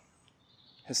supernatural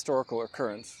historical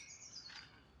occurrence.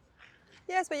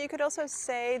 Yes, but you could also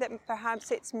say that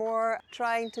perhaps it's more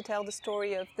trying to tell the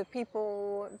story of the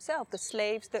people themselves, the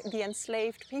slaves, the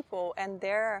enslaved people, and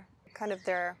their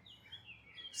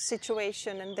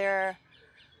situation and their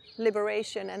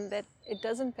liberation, and that it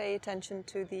doesn't pay attention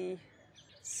to the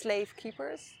slave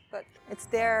keepers, but it's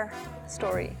their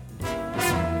story.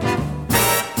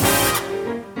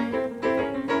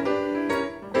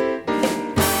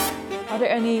 Are there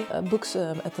any books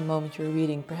at the moment you're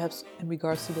reading, perhaps in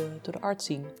regards to the art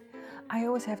scene? I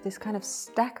always have this kind of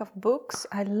stack of books.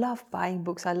 I love buying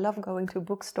books. I love going to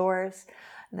bookstores,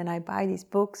 and then I buy these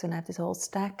books and I have this whole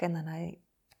stack, and then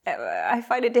I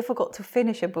find it difficult to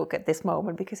finish a book at this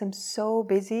moment because I'm so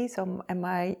busy, and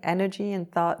my energy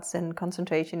and thoughts and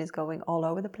concentration is going all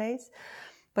over the place.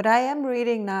 But I am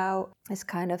reading now this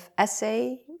kind of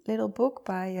essay little book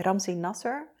by Ramzi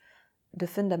Nasser, De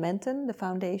Fundamenten, The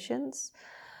Foundations,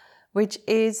 which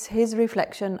is his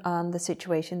reflection on the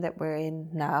situation that we're in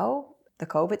now, the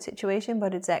COVID situation,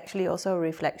 but it's actually also a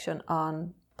reflection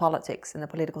on politics and the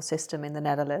political system in the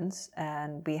Netherlands.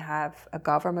 And we have a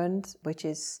government which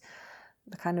is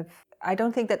the kind of, I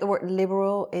don't think that the word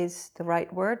liberal is the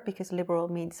right word, because liberal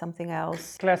means something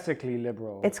else. Classically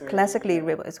liberal. It's classically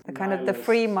liberal. It's kind of the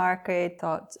free market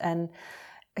thoughts. And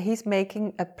he's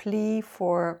making a plea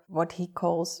for what he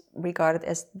calls, regarded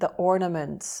as the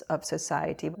ornaments of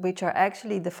society, which are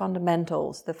actually the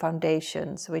fundamentals, the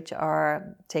foundations, which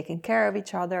are taking care of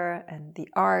each other, and the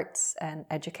arts and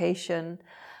education.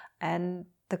 And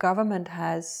the government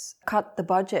has cut the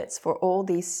budgets for all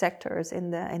these sectors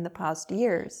in the past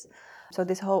years. So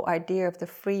this whole idea of the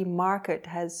free market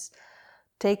has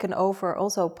taken over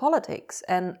also politics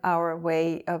and our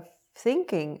way of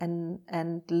thinking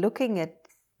and looking at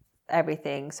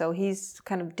everything. So he's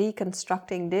kind of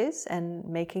deconstructing this and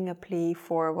making a plea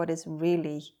for what is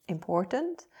really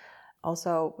important.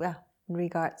 Also, in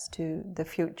regards to the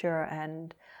future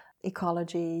and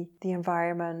ecology, the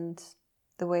environment,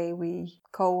 the way we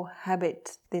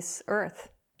cohabit this earth.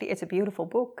 It's a beautiful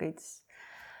book.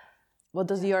 What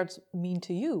does the art mean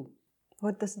to you?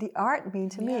 What does the art mean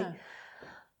to me?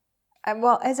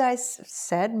 Well, as I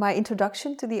said, my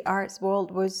introduction to the arts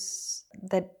world was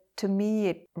that to me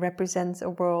it represents a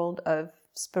world of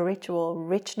spiritual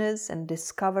richness and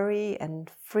discovery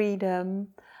and freedom.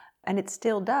 And it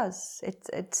still does.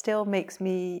 It still makes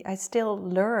me, I still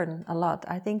learn a lot.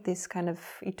 I think this kind of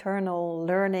eternal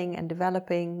learning and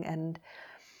developing and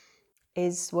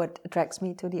is what attracts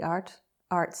me to the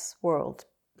arts world.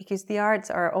 Because the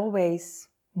arts are always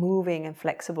moving and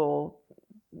flexible.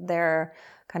 They're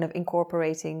kind of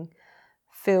incorporating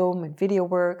film and video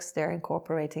works, they're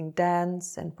incorporating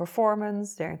dance and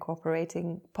performance, they're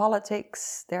incorporating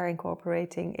politics, they're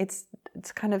incorporating, it's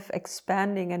kind of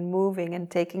expanding and moving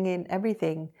and taking in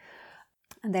everything.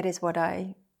 And that is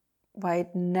why it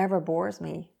never bores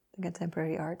me, the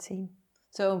contemporary art scene.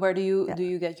 So where do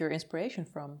you get your inspiration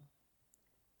from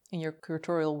in your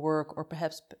curatorial work, or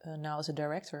perhaps now as a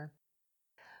director?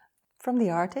 From the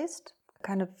artist,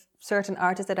 kind of certain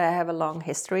artists that I have a long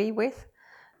history with,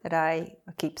 that I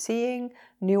keep seeing,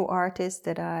 new artists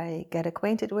that I get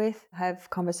acquainted with, have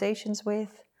conversations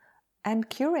with, and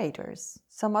curators.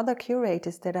 Some other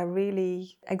curators that are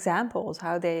really examples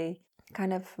how they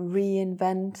kind of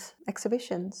reinvent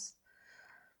exhibitions,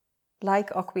 like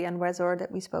Okwi and Wezor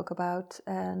that we spoke about.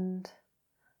 And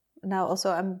now also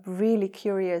I'm really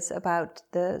curious about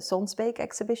the Sonsbeek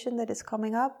exhibition that is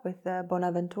coming up with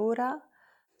Bonaventura.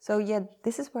 So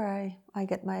this is where I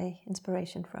get my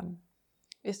inspiration from.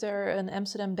 Is there an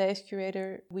Amsterdam-based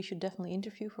curator we should definitely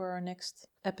interview for our next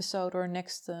episode or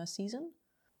next season?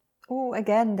 Oh,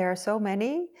 again, there are so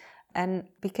many. And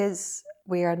because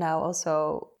we are now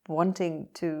also wanting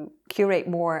to curate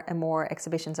more and more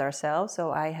exhibitions ourselves, so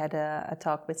I had a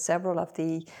talk with several of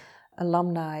the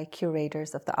alumni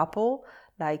curators of the Appel,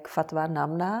 like Fatwa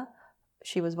Namna.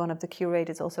 She was one of the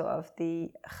curators also of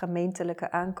the Gemeentelijke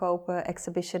Aankopen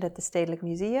exhibition at the Stedelijk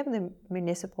Museum, the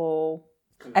municipal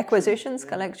acquisitions,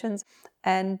 collections,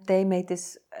 and they made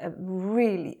this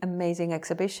really amazing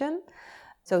exhibition.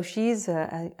 So she's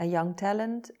a young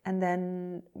talent, and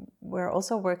then we're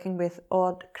also working with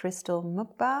Odd Crystal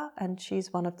Mukba, and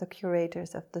she's one of the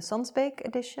curators of the Sonsbeek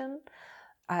edition.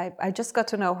 I just got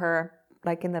to know her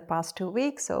like in the past 2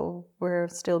 weeks, so we're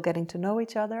still getting to know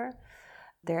each other.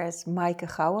 There's Maaike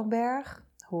Gouwenberg,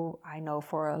 who I know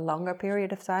for a longer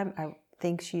period of time.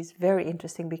 think she's very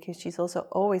interesting because she's also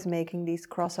always making these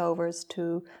crossovers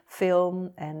to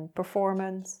film and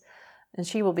performance. And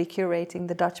she will be curating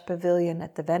the Dutch Pavilion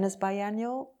at the Venice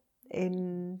Biennial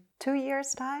in 2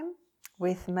 years' time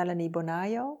with Melanie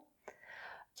Bonayo.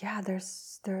 Yeah,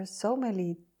 there's so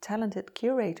many talented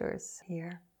curators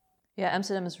here. Yeah,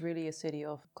 Amsterdam is really a city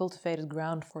of cultivated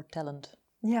ground for talent.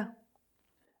 Yeah.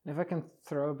 If I can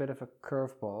throw a bit of a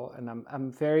curveball, and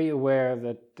I'm very aware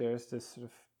that there's this sort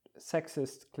of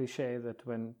sexist cliche that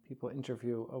when people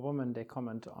interview a woman, they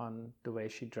comment on the way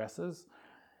she dresses.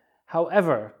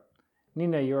 However,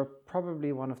 Nina, you're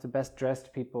probably one of the best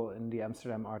dressed people in the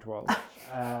Amsterdam art world,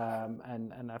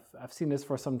 and I've seen this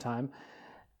for some time.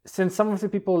 Since some of the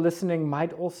people listening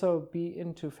might also be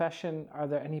into fashion, are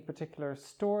there any particular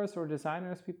stores or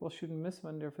designers people shouldn't miss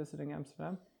when they're visiting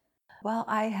Amsterdam? Well,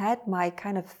 I had my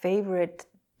kind of favorite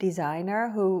designer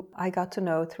who I got to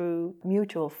know through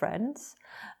mutual friends,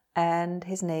 and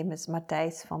his name is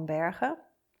Matthijs van Bergen.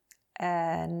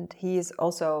 And he is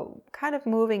also kind of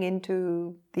moving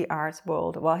into the arts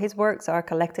world. Well, his works are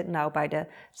collected now by the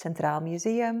Centraal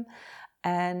Museum.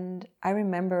 And I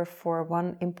remember for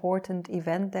one important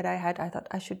event that I had, I thought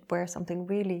I should wear something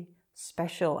really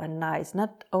special and nice,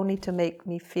 not only to make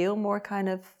me feel more kind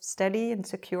of steady and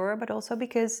secure, but also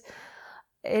because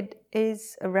it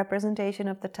is a representation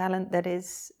of the talent that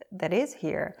is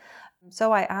here.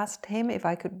 So I asked him if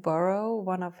I could borrow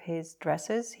one of his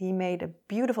dresses. He made a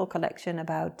beautiful collection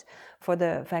for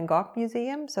the Van Gogh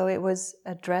Museum. So it was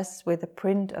a dress with a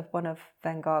print of one of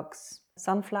Van Gogh's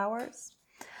sunflowers.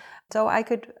 So I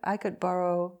could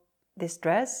borrow this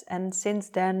dress, and since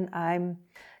then I'm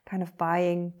kind of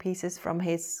buying pieces from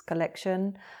his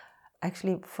collection,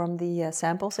 actually from the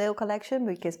sample sale collection,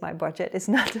 because my budget is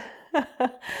not...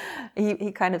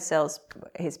 he kind of sells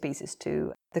his pieces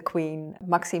to the Queen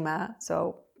Maxima,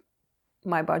 so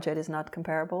my budget is not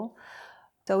comparable.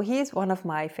 So he's one of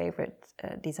my favorite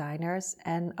designers,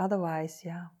 and otherwise,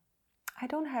 yeah, I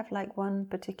don't have like one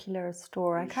particular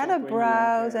store. I kind of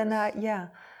browse and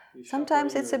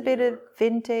sometimes it's a bit of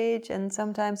vintage, and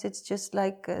sometimes it's just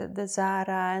like the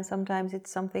Zara, and sometimes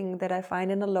it's something that I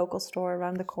find in a local store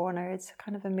around the corner. It's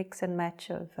kind of a mix and match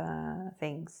of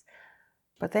things.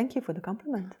 But thank you for the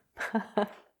compliment.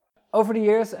 Over the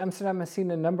years, Amsterdam has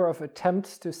seen a number of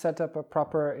attempts to set up a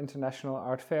proper international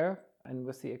art fair, and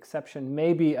with the exception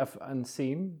maybe of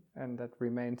Unseen, and that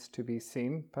remains to be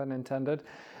seen, pun intended,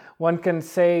 one can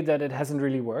say that it hasn't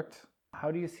really worked. How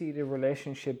do you see the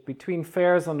relationship between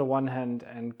fairs on the one hand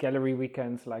and gallery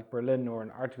weekends like Berlin or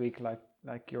an art week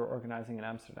like you're organizing in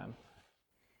Amsterdam?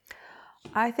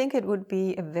 I think it would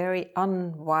be a very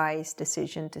unwise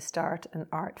decision to start an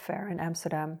art fair in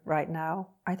Amsterdam right now.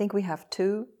 I think we have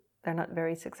two. They're not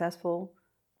very successful.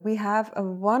 We have a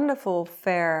wonderful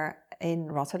fair in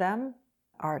Rotterdam,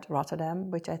 Art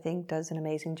Rotterdam, which I think does an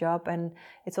amazing job. And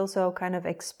it's also kind of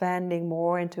expanding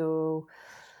more into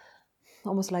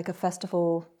almost like a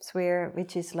festival sphere,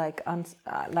 which is like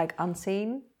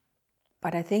Unseen.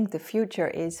 But I think the future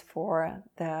is for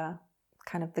the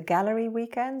kind of the gallery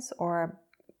weekends, or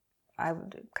I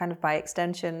would kind of by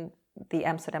extension the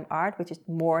Amsterdam Art, which is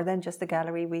more than just the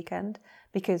gallery weekend,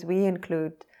 because we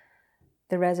include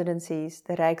the residencies,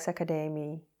 the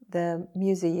Rijksacademie, the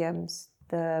museums,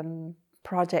 the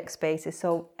project spaces,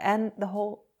 and the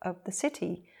whole of the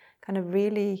city, kind of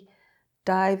really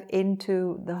dive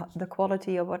into the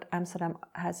quality of what Amsterdam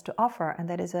has to offer. And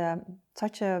that is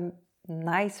such a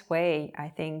nice way, I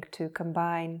think, to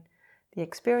combine the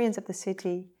experience of the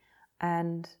city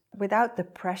and without the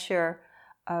pressure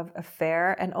of a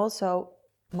fair. And also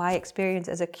my experience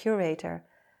as a curator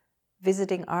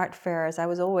visiting art fairs, I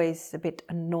was always a bit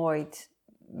annoyed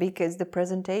because the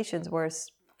presentations were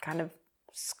kind of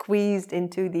squeezed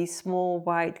into these small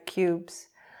white cubes,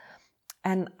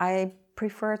 and I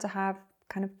prefer to have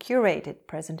kind of curated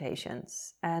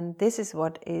presentations. And this is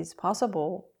what is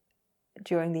possible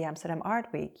during the Amsterdam Art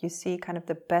Week. You see kind of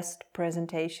the best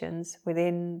presentations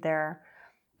within their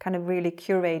kind of really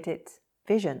curated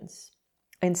visions,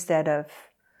 instead of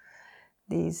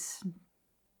these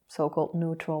so-called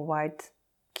neutral white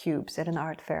cubes at an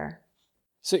art fair.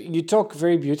 So you talk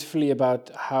very beautifully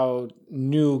about how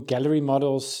new gallery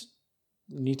models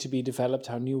need to be developed,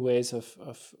 how new ways of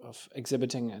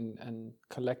exhibiting and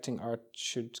collecting art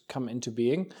should come into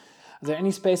being. Are there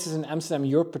any spaces in Amsterdam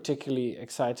you're particularly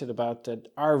excited about that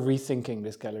are rethinking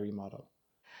this gallery model?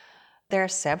 There are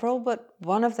several, but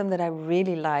one of them that I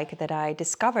really like, that I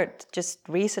discovered just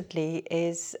recently,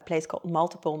 is a place called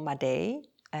Multiple Madé,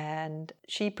 and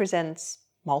she presents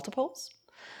multiples,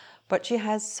 but she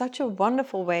has such a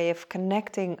wonderful way of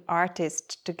connecting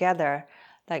artists together.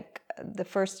 Like the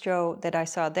first show that I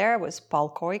saw there was Paul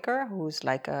Koiker, who's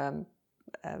like a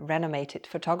renowned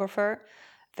photographer,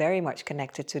 very much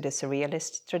connected to the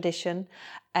surrealist tradition.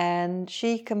 And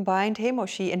she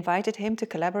invited him to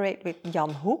collaborate with Jan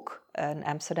Hoek, an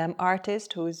Amsterdam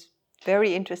artist who's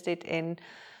very interested in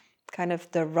kind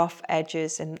of the rough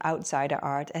edges and outsider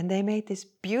art. And they made this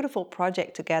beautiful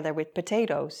project together with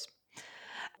potatoes.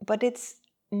 But it's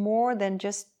more than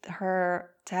just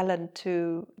her talent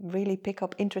to really pick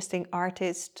up interesting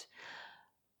artists,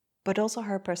 but also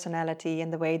her personality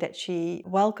and the way that she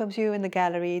welcomes you in the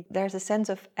gallery. There's a sense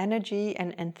of energy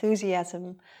and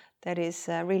enthusiasm that is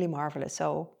really marvelous.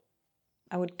 So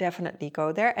I would definitely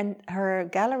go there. And her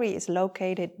gallery is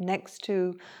located next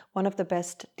to one of the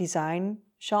best design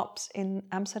shops in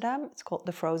Amsterdam. It's called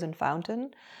The Frozen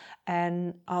Fountain.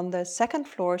 And on the second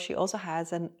floor, she also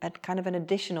has a kind of an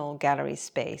additional gallery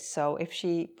space. So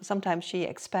sometimes she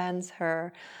expands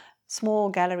her small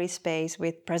gallery space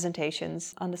with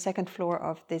presentations on the second floor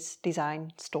of this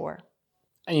design store.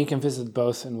 And you can visit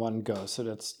both in one go, so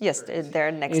that's... Yes,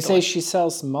 they're next door. You say she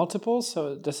sells multiples,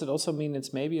 so does it also mean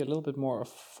it's maybe a little bit more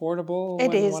affordable?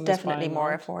 It is definitely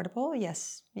more affordable,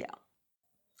 yes, yeah.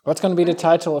 What's going to be the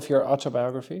title of your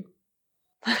autobiography?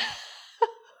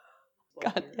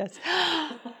 God, yes.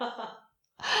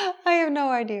 I have no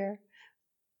idea.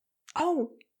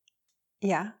 Oh,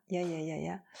 yeah.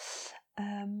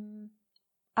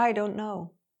 I don't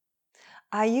know.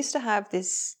 I used to have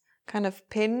this kind of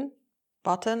pin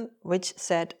button which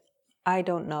said, I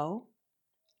don't know.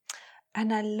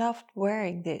 And I loved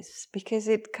wearing this because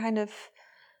it kind of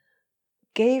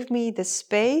gave me the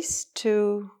space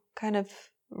to kind of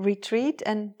retreat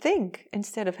and think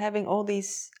instead of having all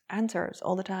these answers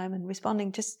all the time and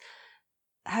responding, just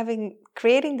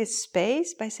creating this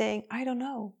space by saying, I don't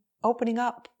know, opening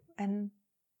up and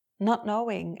not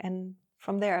knowing, and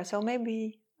from there, so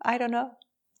maybe, I don't know.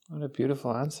 What a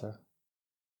beautiful answer.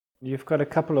 You've got a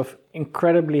couple of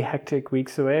incredibly hectic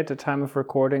weeks away. At the time of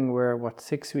recording, we're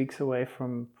 6 weeks away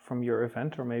from your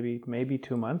event, or maybe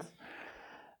 2 months.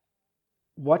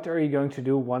 What are you going to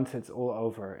do once it's all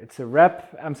over? It's a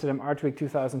wrap. Amsterdam Art Week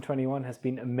 2021 has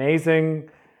been amazing.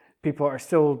 People are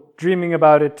still dreaming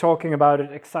about it, talking about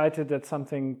it, excited that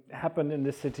something happened in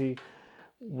the city.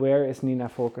 Where is Nina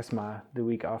Volkersma the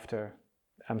week after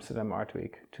Amsterdam Art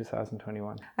Week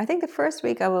 2021? I think the first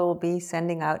week I will be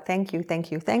sending out thank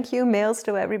you mails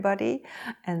to everybody.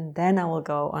 And then I will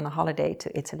go on a holiday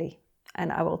to Italy.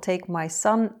 And I will take my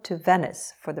son to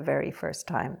Venice for the very first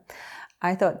time.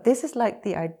 I thought this is like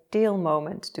the ideal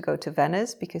moment to go to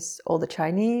Venice because all the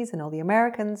Chinese and all the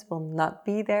Americans will not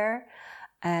be there.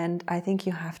 And I think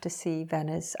you have to see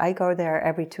Venice. I go there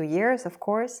every 2 years, of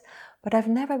course, but I've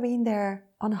never been there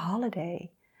on a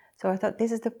holiday. So I thought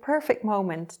this is the perfect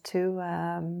moment to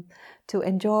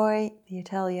enjoy the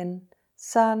Italian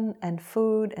sun and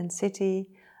food and city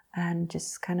and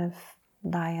just kind of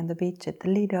lie on the beach at the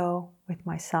Lido with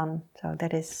my son. So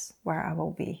that is where I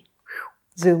will be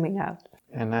zooming out.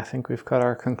 And I think we've got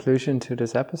our conclusion to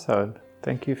this episode.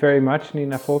 Thank you very much,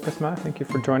 Nina Volkersma. Thank you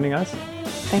for joining us.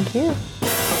 Thank you.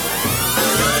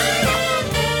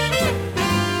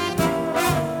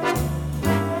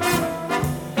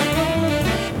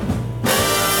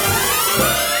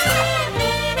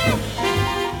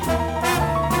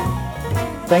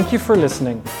 Thank you for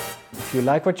listening. If you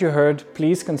like what you heard,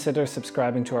 please consider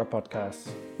subscribing to our podcast.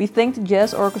 We thank the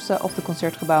Jazz Orchestra of the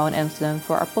Concertgebouw in Amsterdam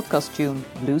for our podcast tune,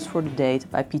 Blues for the Date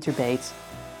by Peter Bates.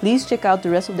 Please check out the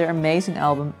rest of their amazing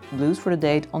album, Blues for the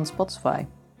Date, on Spotify.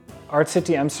 Art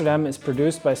City Amsterdam is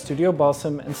produced by Studio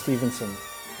Balsam and Stevenson.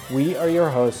 We are your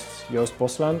hosts, Joost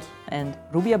Bosland and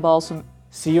Rubia Balsam.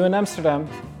 See you in Amsterdam.